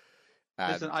away.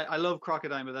 And... Listen, I love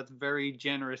Crocodile, but that's very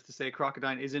generous to say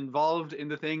Crocodile is involved in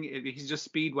the thing. He's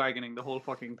just speedwagoning the whole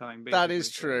fucking time. Basically. That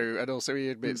is true, and also he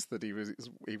admits that he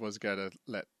was going to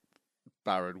let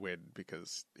Baron win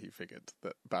because he figured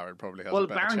that Baron probably has a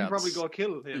better Baron chance. probably go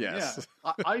kill him. Yes.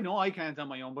 Yeah. I know I can't on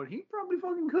my own, but he probably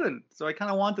fucking could. So I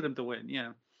kind of wanted him to win.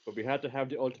 Yeah. But we had to have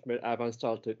the ultimate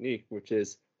avant-style technique, which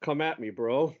is, come at me,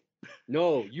 bro.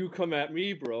 No, you come at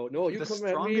me, bro. No, you come at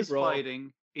me, bro. The strongest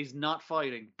fighting is not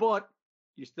fighting, but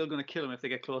you're still going to kill him if they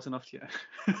get close enough to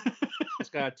you.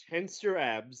 Just got to tense your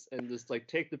abs and just,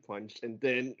 take the punch, and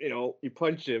then, you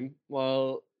punch him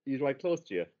while he's right close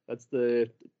to you. That's the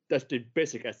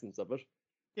basic essence of it.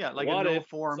 Yeah, like a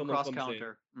no-form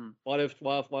cross-counter. What if,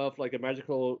 like a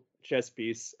magical chess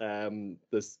piece,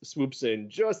 this swoops in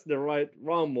just the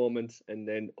wrong moment, and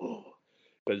then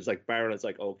but it's like Baron is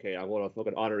like, okay, I'm gonna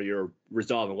fucking honor your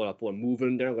resolve. I'm gonna put a move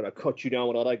in there. I'm gonna cut you down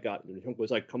with all I got. And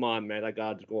Hunko's like, come on, man, I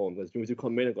gotta go. And as soon as you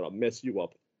come in, I'm gonna mess you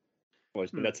up.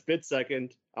 In that split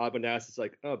second, Albanas is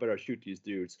like, oh, I better shoot these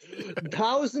dudes.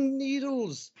 1,000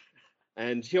 needles.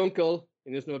 And Hyunko,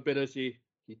 in his nobility,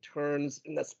 he turns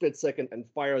in that split second and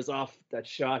fires off that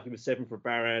shot he was saving for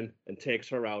Baron and takes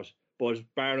her out. But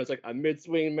Baron is like, I'm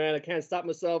mid-swing, man. I can't stop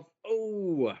myself.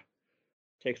 Oh!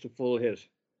 Takes the full hit.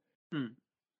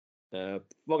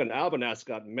 Fucking Albanas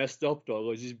got messed up,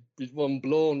 though. He's one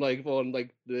blown, on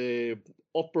the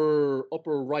upper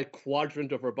right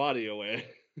quadrant of her body away.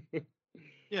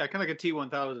 Yeah, kind of like a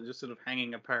T-1000, just sort of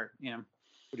hanging apart. Yeah.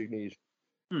 Pretty neat.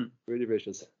 Really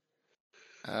vicious.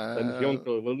 And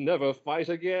Hyunko will never fight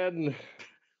again.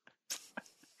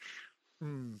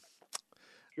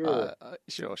 Sure.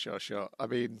 I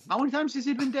mean... How many times has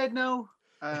he been dead now?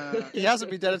 He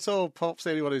hasn't been dead at all. Pop's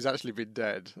the only one who's actually been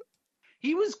dead.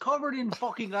 He was covered in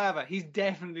fucking lava. He's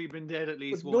definitely been dead at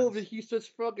least once. No, but he's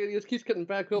just fucking... He just keeps getting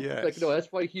back up. Yes. That's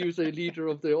why he was a leader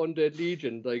of the Undead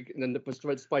Legion. And then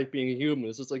despite being a human,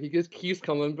 it's just he just keeps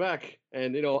coming back.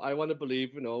 And, I want to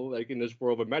believe, in this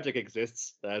world where magic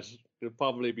exists, that it'll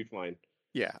probably be fine.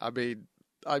 Yeah, I mean,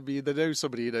 they know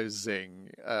somebody who knows Zing.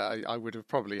 I would have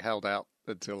probably held out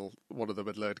until one of them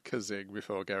had learned Kazing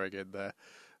before going in there.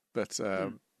 But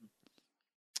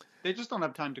they just don't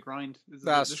have time to grind.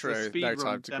 That's true. No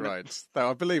time to grind.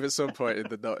 Though I believe at some point in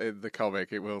the comic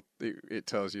it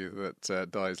tells you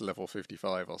that Dai's level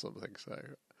 55 or something. So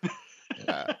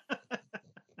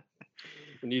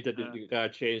we need to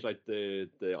change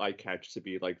the eye catch to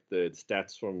be like the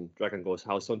stats from Dragon Ghost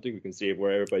House Hunting. We can see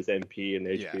where everybody's MP and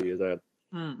HP is at.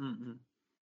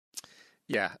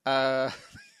 Yeah.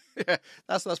 Yeah,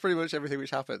 that's pretty much everything which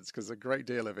happens, because a great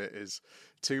deal of it is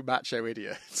two macho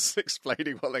idiots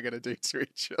explaining what they're going to do to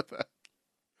each other.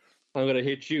 I'm going to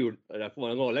hit you, and I'm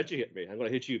going to let you hit me. I'm going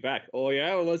to hit you back. Oh,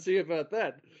 yeah? Well, let's see about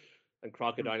that. And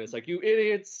Crocodile is like, you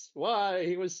idiots! Why?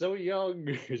 He was so young.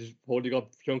 He's holding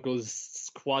up Hyunko's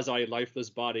quasi-lifeless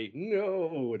body.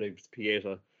 No! And it's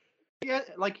Pieta. Yeah,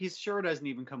 his shirt hasn't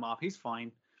even come off. He's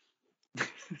fine.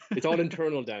 It's all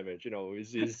internal damage,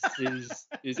 his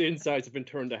insides have been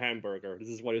turned to hamburger. This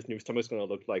is what his new stomach's going to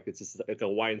look like. It's just like a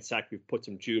wine sack we've put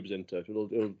some tubes into.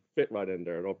 It'll fit right in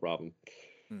there, no problem.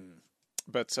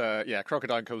 But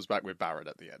Crocodile comes back with Baron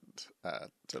at the end,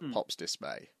 to Pop's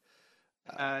dismay.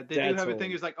 They do have a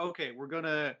thing. It's like, okay, we're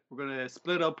gonna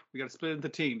split up. We got to split into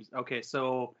teams. Okay,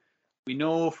 so we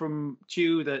know from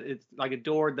Chew that it's like a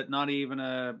door that not even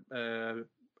a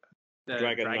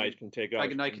Dragon Knight can take out.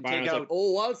 Dragon Knight can take out. Like,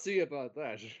 oh, I'll see about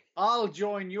that. I'll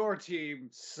join your team,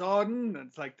 son. And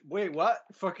it's like, wait, what?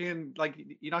 Fucking,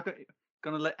 you're not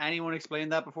gonna let anyone explain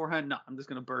that beforehand? No, I'm just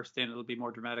gonna burst in. It'll be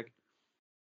more dramatic.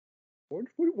 What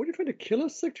are you trying to kill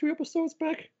us 2 episodes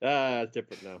back? It's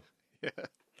different now. Yeah,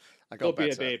 I got better.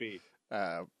 Don't be a baby.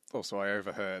 Also, I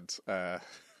overheard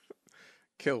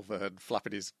Kilvern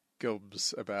flapping his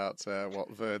gums about what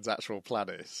Vern's actual plan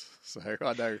is. So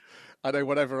I know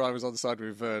whatever I was on side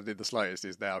with Vern in the slightest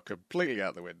is now completely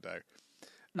out the window.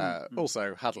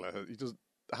 Also,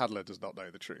 Hadler does not know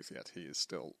the truth yet. He is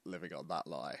still living on that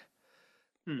lie.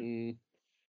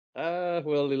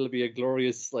 Well, it'll be a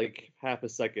glorious half a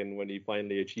second when he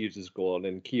finally achieves his goal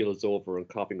and keels over and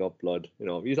coughing up blood.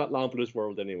 He's not long for this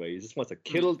world anyway. He just wants to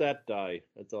kill that die.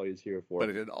 That's all he's here for. But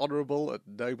in an honourable and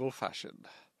noble fashion.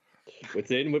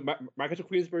 Within with Margaret of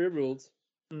Queensberry rules.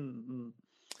 And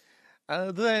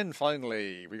then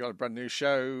finally, we got a brand new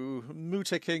show,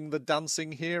 Mutaking the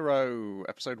Dancing Hero,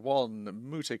 episode 1,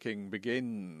 Mutaking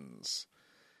Begins,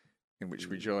 in which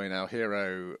we join our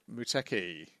hero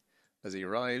Muteki as he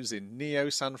arrives in Neo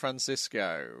San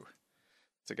Francisco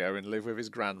to go and live with his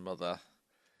grandmother.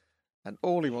 And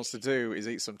all he wants to do is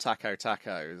eat some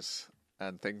tacos,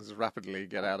 and things rapidly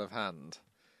get out of hand.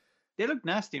 They look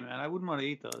nasty, man. I wouldn't want to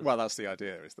eat those. Well, that's the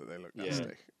idea, is that they look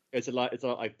nasty. It's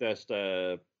not like this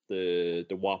the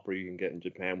Whopper you can get in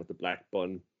Japan with the black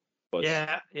bun, but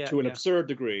to an absurd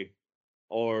degree.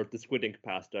 Or the squid ink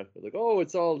pasta. They're like, oh,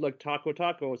 it's all like taco.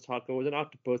 It's taco with an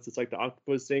octopus. It's like the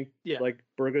octopus ink, like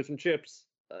burgers and chips.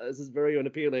 This is very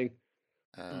unappealing.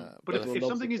 But if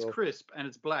something is crisp and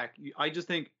it's black, I just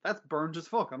think that's burnt as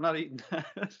fuck. I'm not eating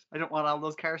that. I don't want all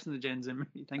those carcinogens in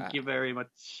me. Thank you very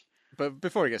much. But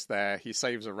before he gets there, he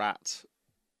saves a rat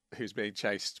who's being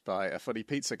chased by a funny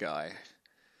pizza guy.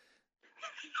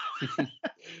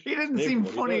 He didn't seem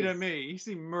funny to me. He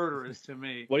seemed murderous to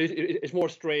me. Well, it's more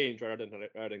strange rather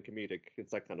than comedic.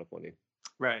 It's that kind of funny.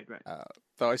 Right.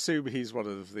 Though I assume he's one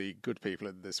of the good people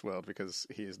in this world because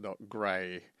he is not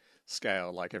grey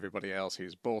scale like everybody else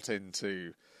who's bought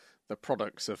into the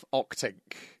products of Octink.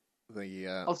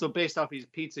 Also, based off his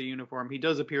pizza uniform, he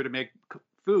does appear to make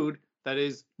food that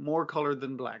is more coloured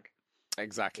than black.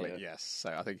 Exactly, yes.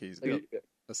 So I think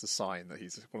that's a sign that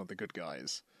he's one of the good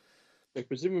guys.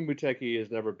 Presumably Muteki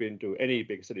has never been to any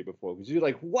big city before, because you're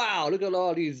like, wow, look at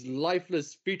all these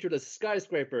lifeless, featureless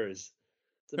skyscrapers.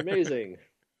 It's amazing.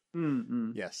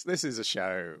 Yes, this is a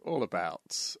show all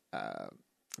about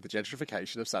the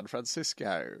gentrification of San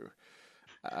Francisco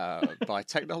by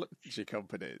technology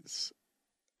companies.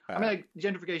 I mean, like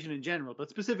gentrification in general, but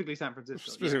specifically San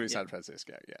Francisco. Specifically San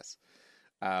Francisco, yes.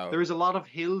 There is a lot of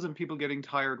hills and people getting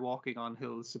tired walking on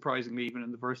hills, surprisingly, even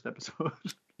in the first episode.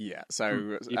 Yeah,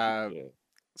 so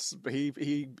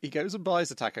he goes and buys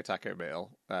a taco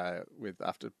meal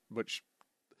after much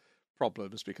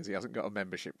problems because he hasn't got a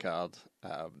membership card.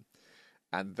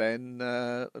 And then,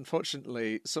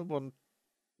 unfortunately, someone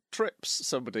trips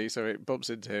somebody, so it bumps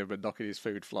into him and knocking his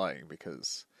food flying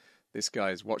because this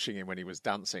guy's watching him when he was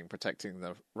dancing, protecting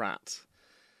the rat.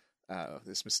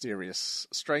 This mysterious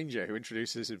stranger who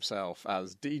introduces himself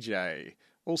as DJ,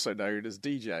 also known as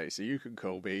DJ, so you can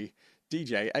call me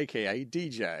DJ, aka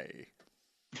DJ.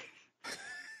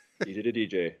 DJ the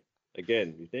DJ.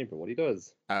 Again, he's named for what he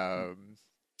does.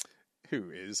 Who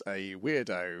is a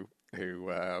weirdo who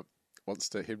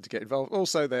wants him to get involved.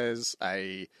 Also, there's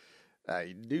a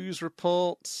news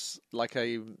report, like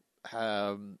a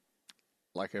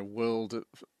world of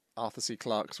Arthur C.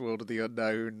 Clarke's World of the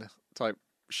Unknown type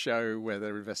show where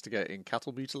they're investigating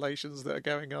cattle mutilations that are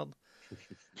going on.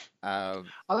 I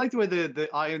like the way the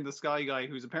eye in the sky guy,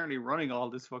 who's apparently running all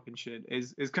this fucking shit,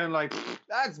 is kind of like,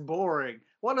 that's boring.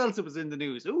 What else was in the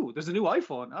news? Ooh, there's a new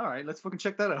iPhone. All right, let's fucking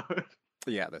check that out.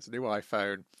 Yeah, there's a new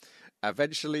iPhone.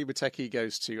 Eventually, Muteki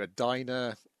goes to a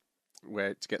diner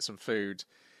to get some food,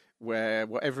 where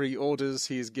whatever he orders,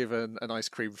 he is given an ice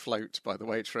cream float by the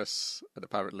waitress, and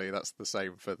apparently that's the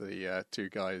same for the two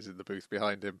guys in the booth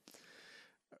behind him.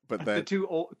 But the two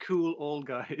cool old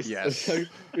guys. Yes.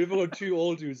 We've got two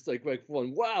old dudes like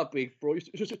one. Wow, big bro,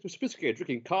 you're sophisticated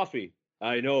drinking coffee.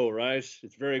 I know, right?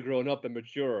 It's very grown up and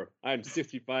mature. I'm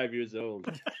 65 years old.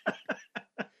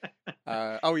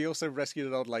 He also rescued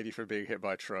an old lady from being hit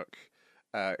by a truck,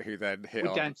 who then hit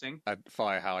on dancing. A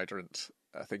fire hydrant,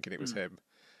 thinking it was him,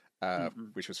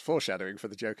 which was foreshadowing for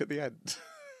the joke at the end.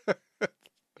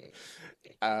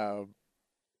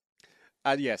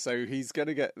 And yeah, so he's going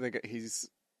to get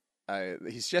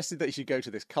he suggested that he should go to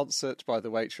this concert by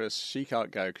the waitress. She can't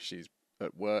go because she's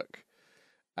at work.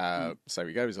 So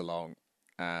he goes along.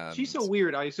 And she's so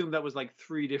weird. I assume that was like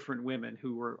 3 different women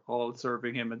who were all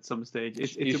serving him at some stage. Is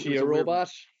she a robot?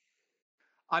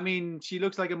 I mean, she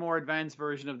looks like a more advanced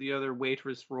version of the other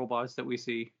waitress robots that we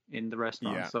see in the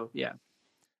restaurant. Yeah. So, yeah.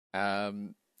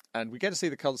 And we get to see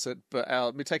the concert, but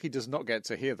Muteki does not get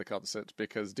to hear the concert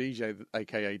because DJ,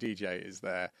 aka DJ, is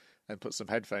there and puts some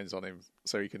headphones on him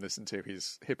so he can listen to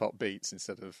his hip-hop beats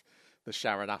instead of the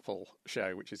Sharon Apple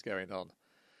show, which is going on.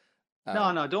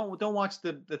 No, don't watch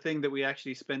the thing that we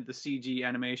actually spent the CG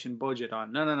animation budget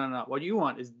on. No. What you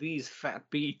want is these fat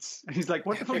beats. And he's like,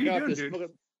 what the fuck are you doing, dude?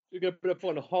 You got to put up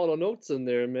on the Hall of Notes in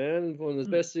there, man. One of the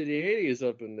best of the 80s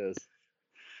up in this.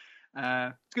 It's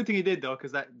a good thing he did, though,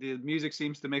 because the music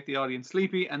seems to make the audience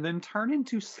sleepy and then turn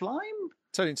into slime?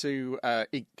 Turn into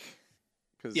ink.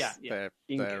 Because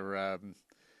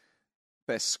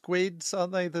they're squids,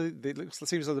 aren't they? It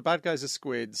seems like the bad guys are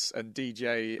squids, and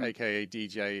DJ, aka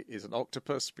DJ, is an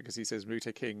octopus because he says Mute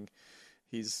King.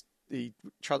 He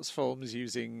transforms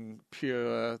using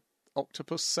pure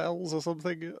octopus cells or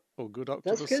something, or good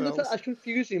octopus cells. That's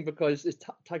confusing because it's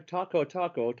Taco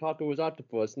is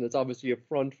octopus, and it's obviously a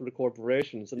front for the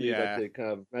corporation. Something like the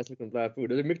kind of Mexican black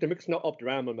food. They're mixing up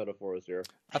drama metaphors here.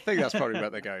 I think that's probably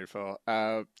what they're going for.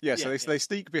 They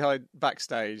sneak behind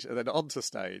backstage and then onto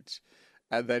stage,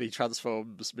 and then he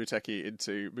transforms Muteki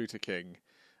into Muta King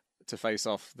to face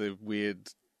off the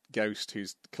weird ghost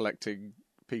who's collecting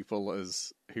people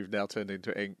who've now turned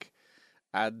into ink.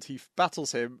 And he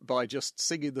battles him by just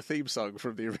singing the theme song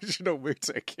from the original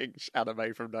Muta King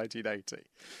anime from 1980.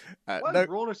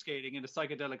 Roller skating in a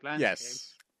psychedelic landscape.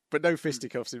 Yes, but no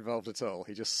fisticuffs involved at all.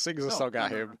 He just sings a song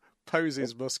at him,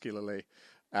 poses muscularly,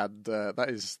 and that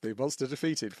is the monster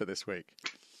defeated for this week.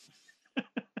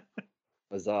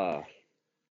 Huzzah.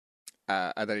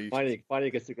 And then he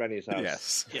finally gets to Granny's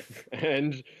house. Yes.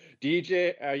 And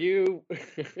DJ, are you...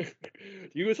 do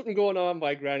you have something going on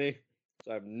by Granny?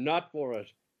 So I'm not for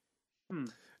it.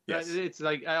 Yes. It's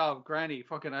like, oh, Granny,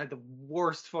 fucking, I had the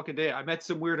worst fucking day. I met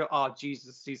some weirdo. Oh,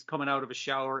 Jesus, he's coming out of a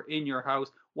shower in your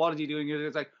house. What is he doing?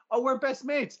 It's like, oh, we're best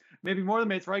mates. Maybe more than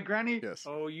mates, right, Granny? Yes.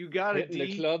 Oh, you got it, Hitting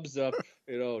the clubs up,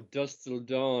 dusk till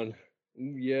dawn.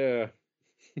 Yeah.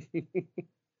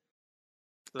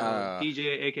 So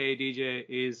DJ, aka DJ,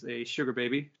 is a sugar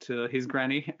baby to his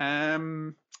granny.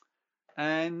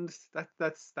 And that's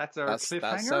our cliffhanger.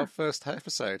 That's our first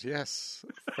episode. Yes,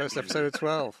 first episode of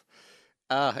 12.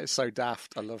 It's so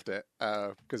daft. I loved it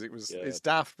because it's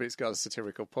daft, but it's got a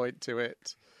satirical point to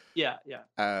it. Yeah.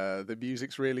 The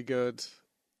music's really good.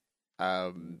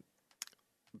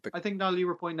 I think, Niall, you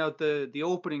were pointing out the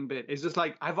opening bit is just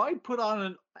like, have I put on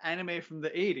an anime from the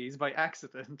 80s by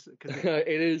accident?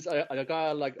 It is. I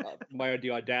got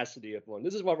the audacity of one.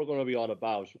 This is what we're going to be all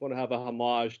about. We're going to have a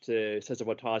homage to Cesar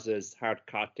Watasa's Heart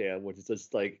Cocktail, which is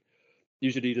just like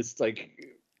usually just like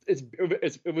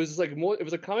it was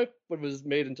a comic, but it was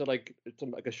made into like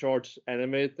a short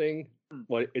anime thing.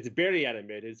 Well, it's barely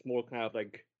animated. It's more kind of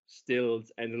like stills,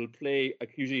 and it'll play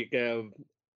usually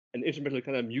an instrumental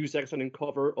kind of music sounding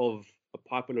cover of a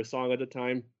popular song at the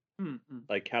time,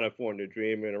 like California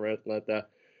Dreaming or anything like that.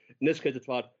 In this case, I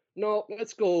thought, no,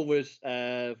 let's go with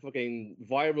fucking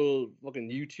viral fucking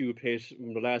YouTube hit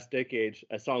from the last decade,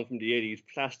 a song from the 80s,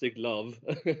 Plastic Love,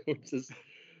 which has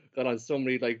got on so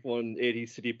many like 180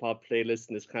 city pop playlists,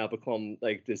 and it's kind of become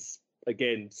like this,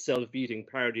 again, self-eating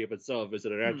parody of itself. Is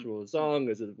it an actual song?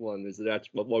 Is it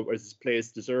actual, what is this place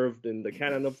deserved in the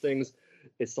canon of things?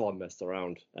 It's all messed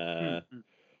around.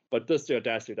 But just the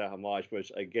audacity of that homage,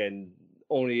 which again,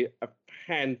 only a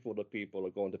handful of people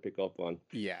are going to pick up on.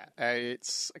 Yeah,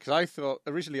 it's because I thought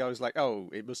originally I was like, oh,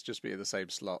 it must just be in the same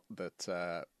slot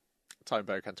that Time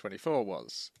Bokan 24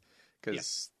 was,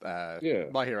 because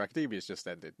My Hero Academia has just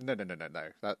ended. No.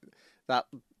 That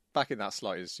back in that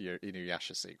slot is your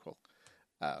Inuyasha sequel.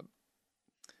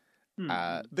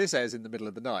 This airs in the middle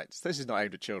of the night. This is not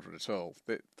aimed at children at all.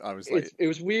 I was like, it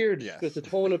was weird because the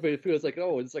tone of it feels like,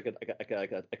 oh, it's like a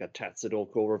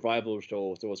Tatsunoko revival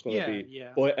show. So it's going to be.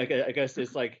 Yeah. But I guess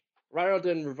it's like, rather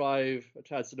than revive a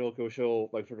Tatsunoko show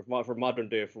like for modern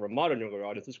day for a modern younger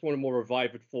audience, it's going to more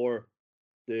revive it for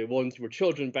the ones who were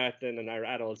children back then and are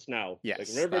adults now. Yes, like,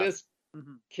 remember this?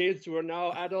 Kids who are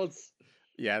now adults.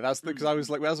 Yeah, that's because I was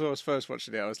like, as I was first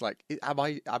watching it, I was like, am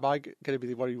I going to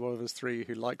be one of us three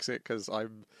who likes it because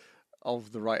I'm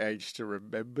of the right age to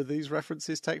remember these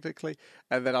references technically?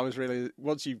 And then I was really,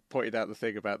 once you pointed out the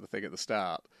thing about the thing at the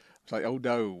start, I was like, oh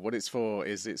no, what it's for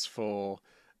is it's for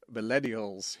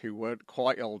millennials who weren't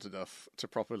quite old enough to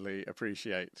properly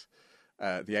appreciate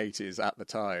the 80s at the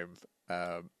time.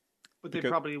 But they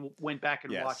probably went back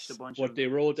and watched a bunch of... But they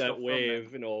rode that wave,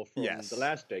 from the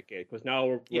last decade. Because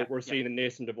now we're seeing a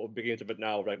nascent beginnings of it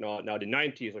now. Right now the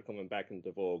 90s are coming back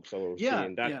into vogue. So we're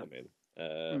seeing that come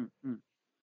in.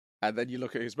 And then you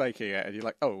look at who's making it and you're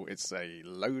like, oh, it's a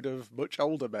load of much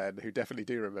older men who definitely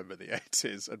do remember the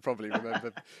 80s and probably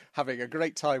remember having a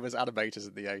great time as animators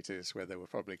in the 80s where they were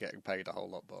probably getting paid a whole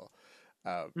lot more.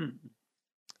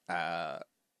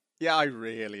 Yeah, I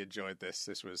really enjoyed this.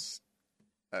 This was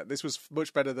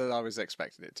much better than I was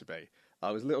expecting it to be.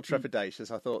 I was a little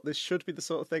trepidatious. I thought this should be the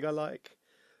sort of thing I like,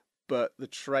 but the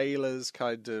trailers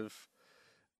kind of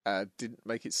didn't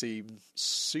make it seem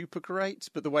super great.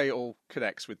 But the way it all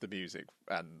connects with the music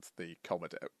and the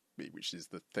comedy, which is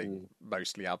the thing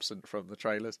mostly absent from the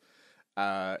trailers,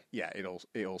 it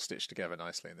all stitched together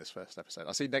nicely in this first episode.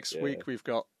 I see next week we've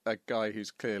got a guy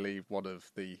who's clearly one of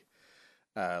the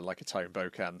like a Tone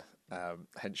Bokan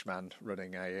henchman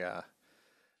running a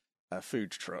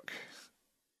food truck.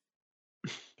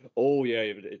 Oh yeah,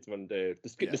 it's one the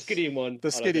skinny one.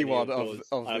 The skinny one of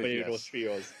those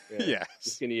trios. Yeah. Yes. The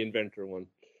skinny inventor one.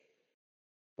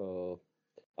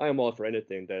 I am all for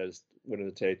anything that is willing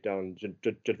to take down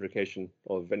gentrification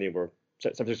of anywhere,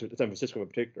 San Francisco in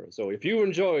particular. So if you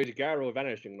enjoyed Garo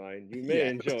Vanishing Line, you may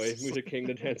enjoy Music King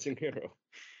the Dancing Hero.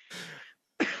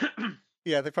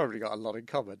 Yeah, they've probably got a lot in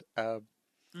common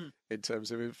in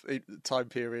terms of time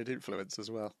period influence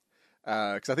as well.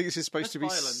 Because I think this is supposed to be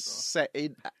set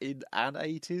in an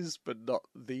 80s, but not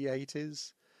the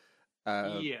 80s.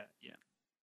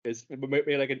 It's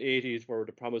maybe like an 80s where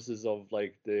the promises of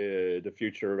like the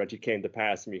future actually came to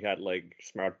pass, and we had like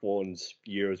smartphones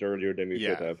years earlier than we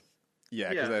should have. Yeah,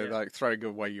 because they're like throwing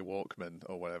away your Walkman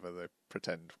or whatever. They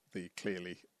pretend the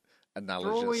clearly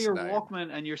analogous throw away your name.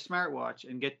 Walkman and your smartwatch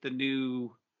and get the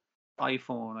new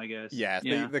iPhone, I guess. Yeah.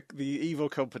 The evil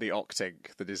company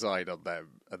Octink, the design on them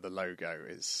and the logo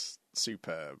is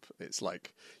superb. It's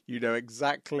like you know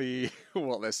exactly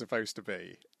what they're supposed to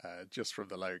be just from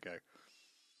the logo.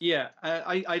 Yeah,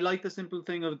 I like the simple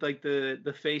thing of like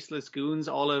the faceless goons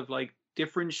all have like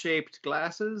different shaped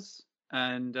glasses,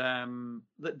 and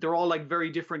they're all like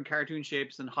very different cartoon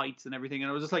shapes and heights and everything. And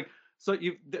I was just like, so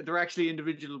they're actually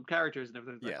individual characters and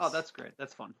everything. Like, yes. Oh, that's great.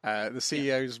 That's fun. The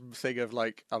CEO's thing of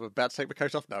like, I'm about to take my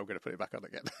coat off. No, I'm going to put it back on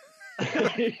again.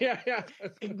 yeah.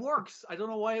 It works. I don't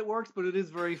know why it works, but it is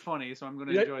very funny. So I'm going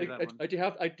to enjoy that one. I do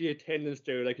have the attendance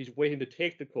there, like he's waiting to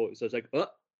take the coat. So it's like, no,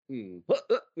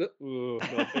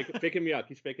 faking me out.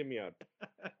 He's faking me out.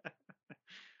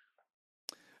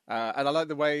 And I like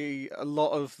the way a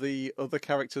lot of the other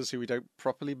characters who we don't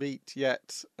properly meet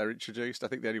yet are introduced. I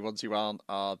think the only ones who aren't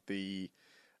are the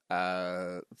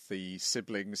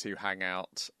siblings who hang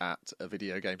out at a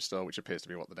video game store, which appears to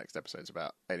be what the next episode's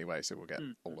about anyway, so we'll get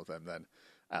all of them then.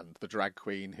 And the drag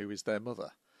queen who is their mother.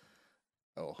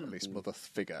 Or at least mother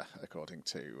figure, according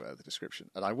to the description.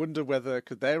 And I wonder whether,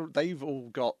 because they've all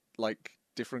got like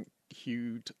different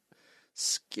hued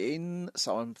skin,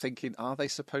 so I'm thinking, are they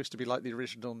supposed to be like the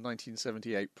original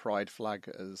 1978 Pride flag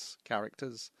as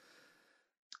characters?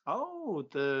 Oh,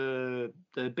 the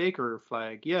Baker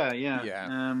flag, yeah.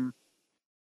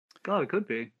 God, it could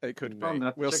be. It could be.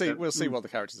 We'll see. We'll see what the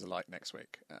characters are like next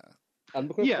week. I'm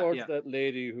looking forward to that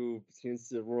lady who seems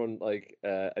to run like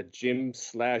a gym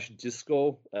 /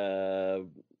 disco,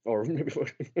 or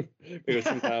maybe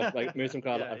some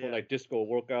kind of like disco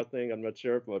workout thing. I'm not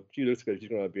sure, but she looks good. She's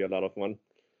going to be a lot of fun.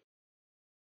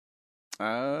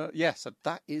 So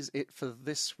that is it for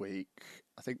this week.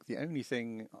 I think the only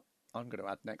thing I'm going to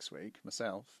add next week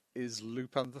myself is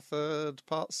Lupin the Third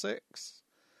Part 6.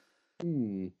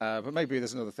 But maybe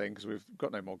there's another thing because we've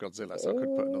got no more Godzilla, so I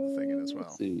could put another thing in as well.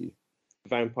 Let's see.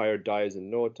 Vampire dies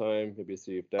in no time. Maybe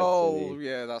see if that's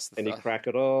that's any crack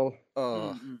at all.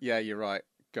 Oh, yeah, you're right.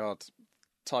 God,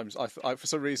 times I for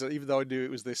some reason, even though I knew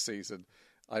it was this season,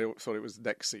 I thought it was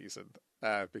next season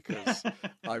because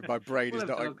my brain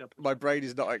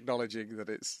is not acknowledging that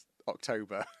it's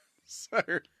October. So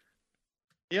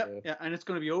yeah, and it's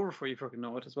going to be over before you fucking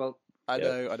know it as well. I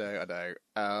know.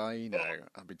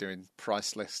 I'll be doing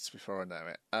price lists before I know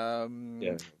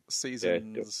it.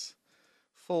 Seasons.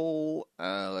 Full.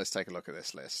 Let's take a look at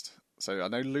this list. So I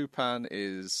know Lupin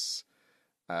is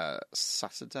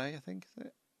Saturday, I think, is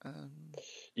it?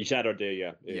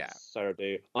 Saturday, It's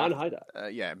Saturday on Hideout.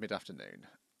 Mid-afternoon.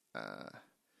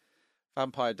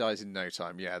 Vampire dies in no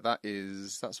time. Yeah,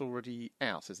 that's already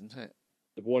out, isn't it?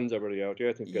 The one's already out. Yeah,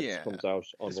 I think it comes out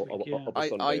on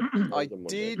Sunday.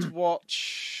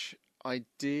 I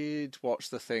did watch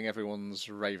the thing everyone's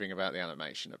raving about the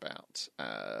animation about.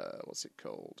 What's it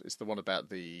called? It's the one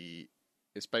about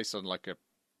it's based on like a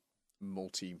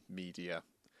multimedia.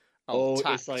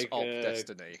 It's like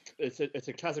Destiny. It's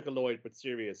a classical Lloyd but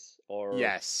serious. Or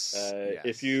yes.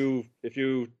 If you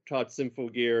thought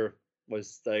Symphogear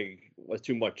was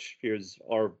too much, here's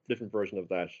our different version of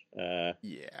that.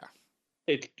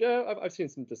 I've seen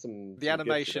some. The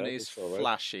animation is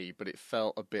flashy, but it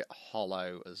felt a bit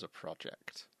hollow as a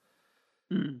project.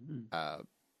 In that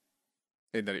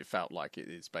it felt like it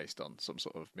is based on some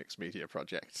sort of mixed media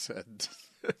project, and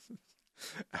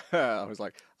I was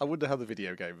like, I wonder how the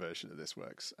video game version of this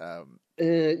works.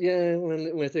 Yeah,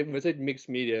 when I said mixed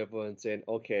media, everyone's saying,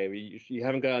 okay, you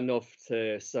haven't got enough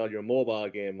to sell your mobile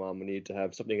game on. We need to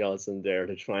have something else in there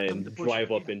to try and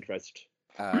drive up interest.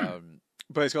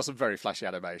 But it's got some very flashy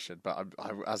animation. But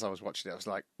as I was watching it, I was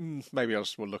like, maybe I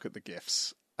just will look at the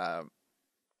GIFs.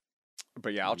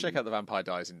 But yeah, I'll check out The Vampire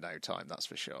Dies in no time, that's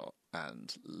for sure.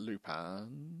 And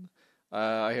Lupin.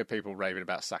 I hear people raving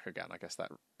about Sakugan. I guess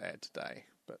that aired today.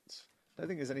 But I don't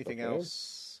think there's anything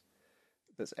else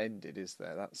that's ended, is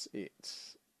there? That's it.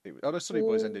 No, Sunny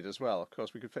Boys ended as well. Of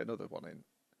course, we could fit another one in.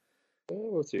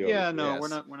 We'll see. Yeah, no, we're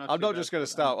not. I'm not just going to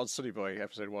start on Sunny Boy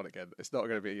episode 1 again. It's not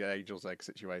going to be an Angel's Egg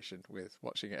situation with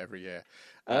watching it every year.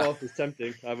 It's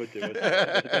tempting. I would do it.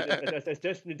 It's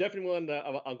definitely one that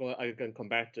I can come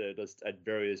back to just at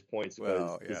various points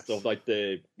because stuff like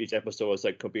each episode is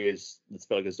could be let's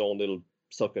feel like its own little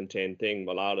self-contained thing.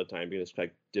 A lot of the time, you just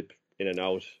dip in and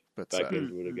out. But back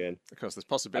into it again. Because there's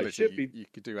possibility you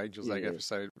could do Angel's Egg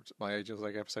episode, my Angel's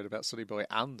Egg episode about Sunny Boy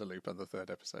and the Lupin the third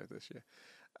episode this year.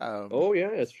 Yeah,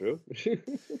 that's true.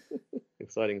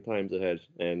 Exciting times ahead,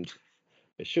 and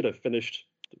I should have finished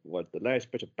the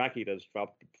last bit of Baki that's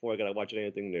dropped before I got to watch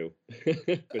anything new.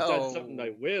 Because that's something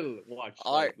I will watch.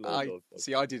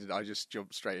 See, I didn't. I just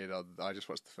jumped straight in on. I just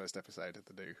watched the first episode of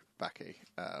the new Baki.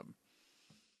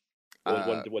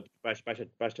 What Bash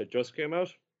that just came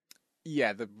out?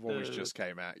 Yeah, the one which just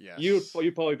came out. Yes,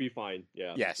 you'd probably be fine.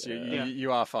 Yeah. Yes,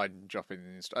 you are fine dropping.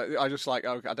 I just I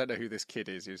don't know who this kid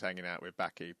is who's hanging out with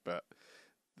Baki, but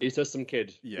he's just some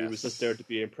kid who was just there to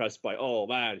be impressed by. Oh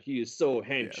man, he is so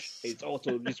hench. Yes.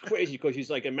 He's crazy because he's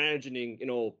imagining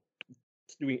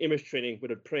doing image training with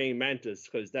a praying mantis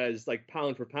because that is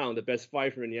pound for pound the best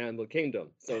fighter in the animal kingdom.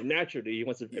 So naturally, he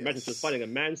wants to imagine just fighting a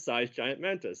man-sized giant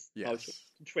mantis. Yes.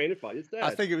 Train to fight his dad.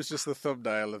 I think it was just the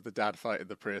thumbnail of the dad fighting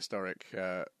the prehistoric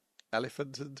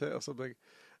elephant, isn't it, or something?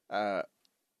 In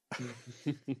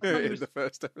the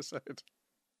first episode.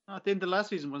 At the end of the last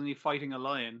season, wasn't he fighting a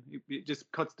lion? It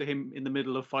just cuts to him in the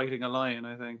middle of fighting a lion,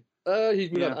 I think.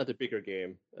 He's at the bigger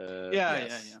game. Yeah.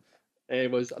 And it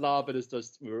was a lot of it is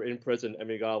just we were in prison and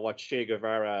we got to watch Che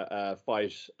Guevara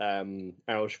fight Arnold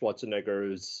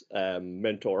Schwarzenegger's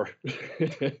mentor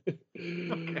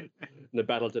in a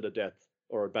battle to the death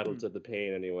or a battle to the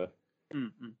pain anyway.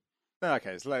 Mm-hmm.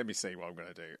 Okay, so let me see what I'm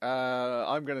going to do.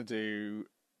 I'm going to do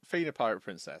Fina Pirate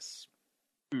Princess.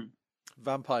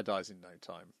 Vampire Dies in No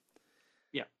Time.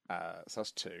 Yeah. So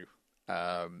that's 2.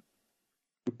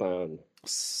 Lupin.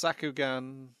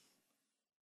 Sakugan,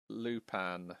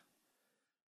 Lupin,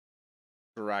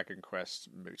 Dragon Quest,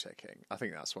 Mute King. I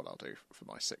think that's what I'll do for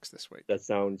my 6 this week. That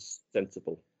sounds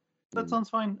sensible. That sounds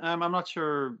fine. I'm not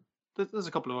sure. There's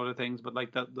a couple of other things, but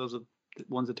those are the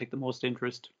ones that take the most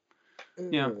interest.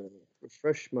 Yeah.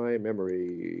 Refresh my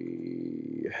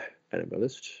memory.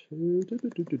 Animalist.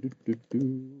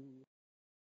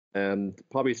 And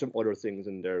probably some other things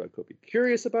in there I could be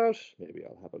curious about. Maybe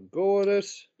I'll have a go at it.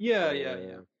 Yeah.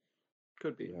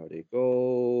 Could be. How they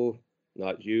go.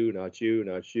 Not you.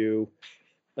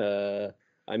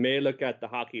 I may look at the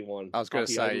hockey one. I was going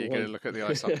to say, you're going to look at the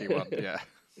ice hockey one, yeah.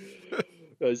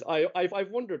 Because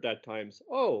I've wondered at times,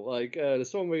 there's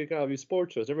so many kind of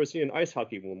sports shows. I've never seen an ice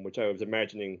hockey one, which I was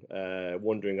imagining,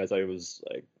 wondering as I was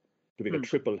doing a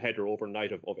triple header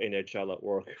overnight of NHL at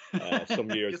work some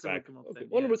years back. I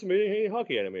wonder what's any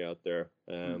hockey anime out there.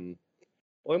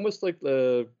 I must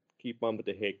keep on with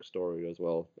the Hake story as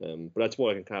well. But that's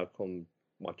what I can kind of come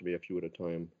watch me a few at a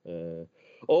time.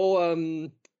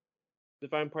 The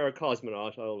Vampire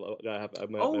Cosmonaut. I have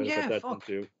fuck.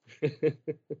 Too.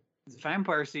 It's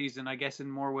vampire season, I guess, in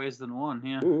more ways than one.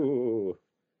 Yeah. Ooh.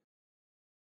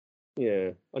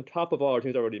 Yeah. On top of all the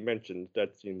things I already mentioned,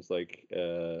 that seems like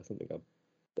something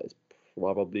that's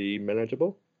probably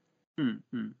manageable.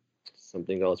 Mm-hmm.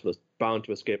 Something else was bound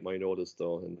to escape my notice,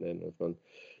 though, and then it was fun.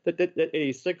 That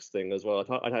 86 thing as well. I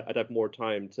thought I'd have more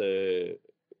time to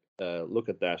look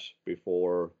at that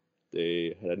before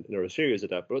they had another series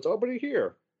of that, but it's already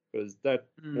here because that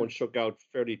one shook out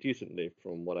fairly decently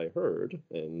from what I heard,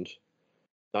 and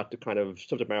not the kind of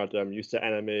subject matter that I'm used to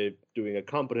anime doing a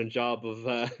competent job of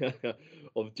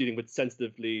of dealing with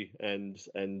sensitively and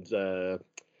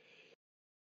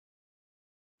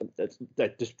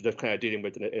that just kind of dealing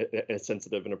with in a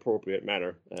sensitive and appropriate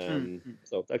manner.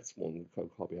 So that's one I'll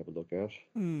probably have a look at.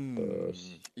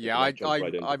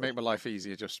 I make my life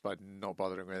easier just by not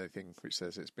bothering with anything which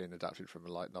says it's been adapted from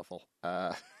a light novel.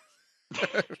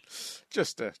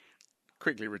 Just to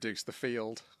quickly reduce the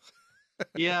field.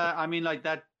 Yeah, I mean,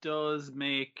 that does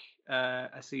make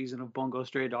a season of Bungo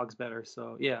Stray Dogs better.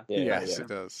 So yeah. Yes, it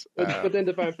does. But then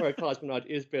the Vampire Cosmonaut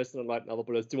is based on a light novel,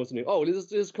 but it's doing something. Oh,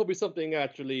 this could be something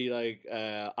actually like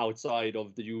outside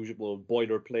of the usual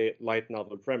boilerplate light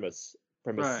novel premises,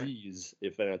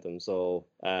 if anything. So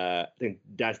I think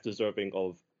that's deserving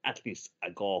of at least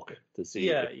a gawk to see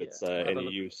if it's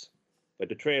any use. Like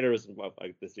the trailers,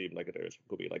 this seem like it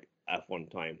could be like at one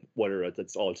time. Whether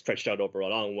it's all stretched out over a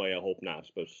long way, I hope not.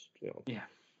 But yeah,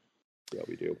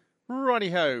 we do.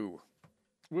 Righty-ho.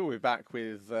 We'll be back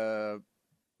with,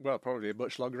 probably a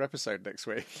much longer episode next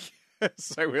week.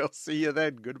 So we'll see you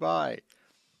then. Goodbye.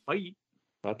 Bye.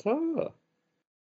 Ta-ta.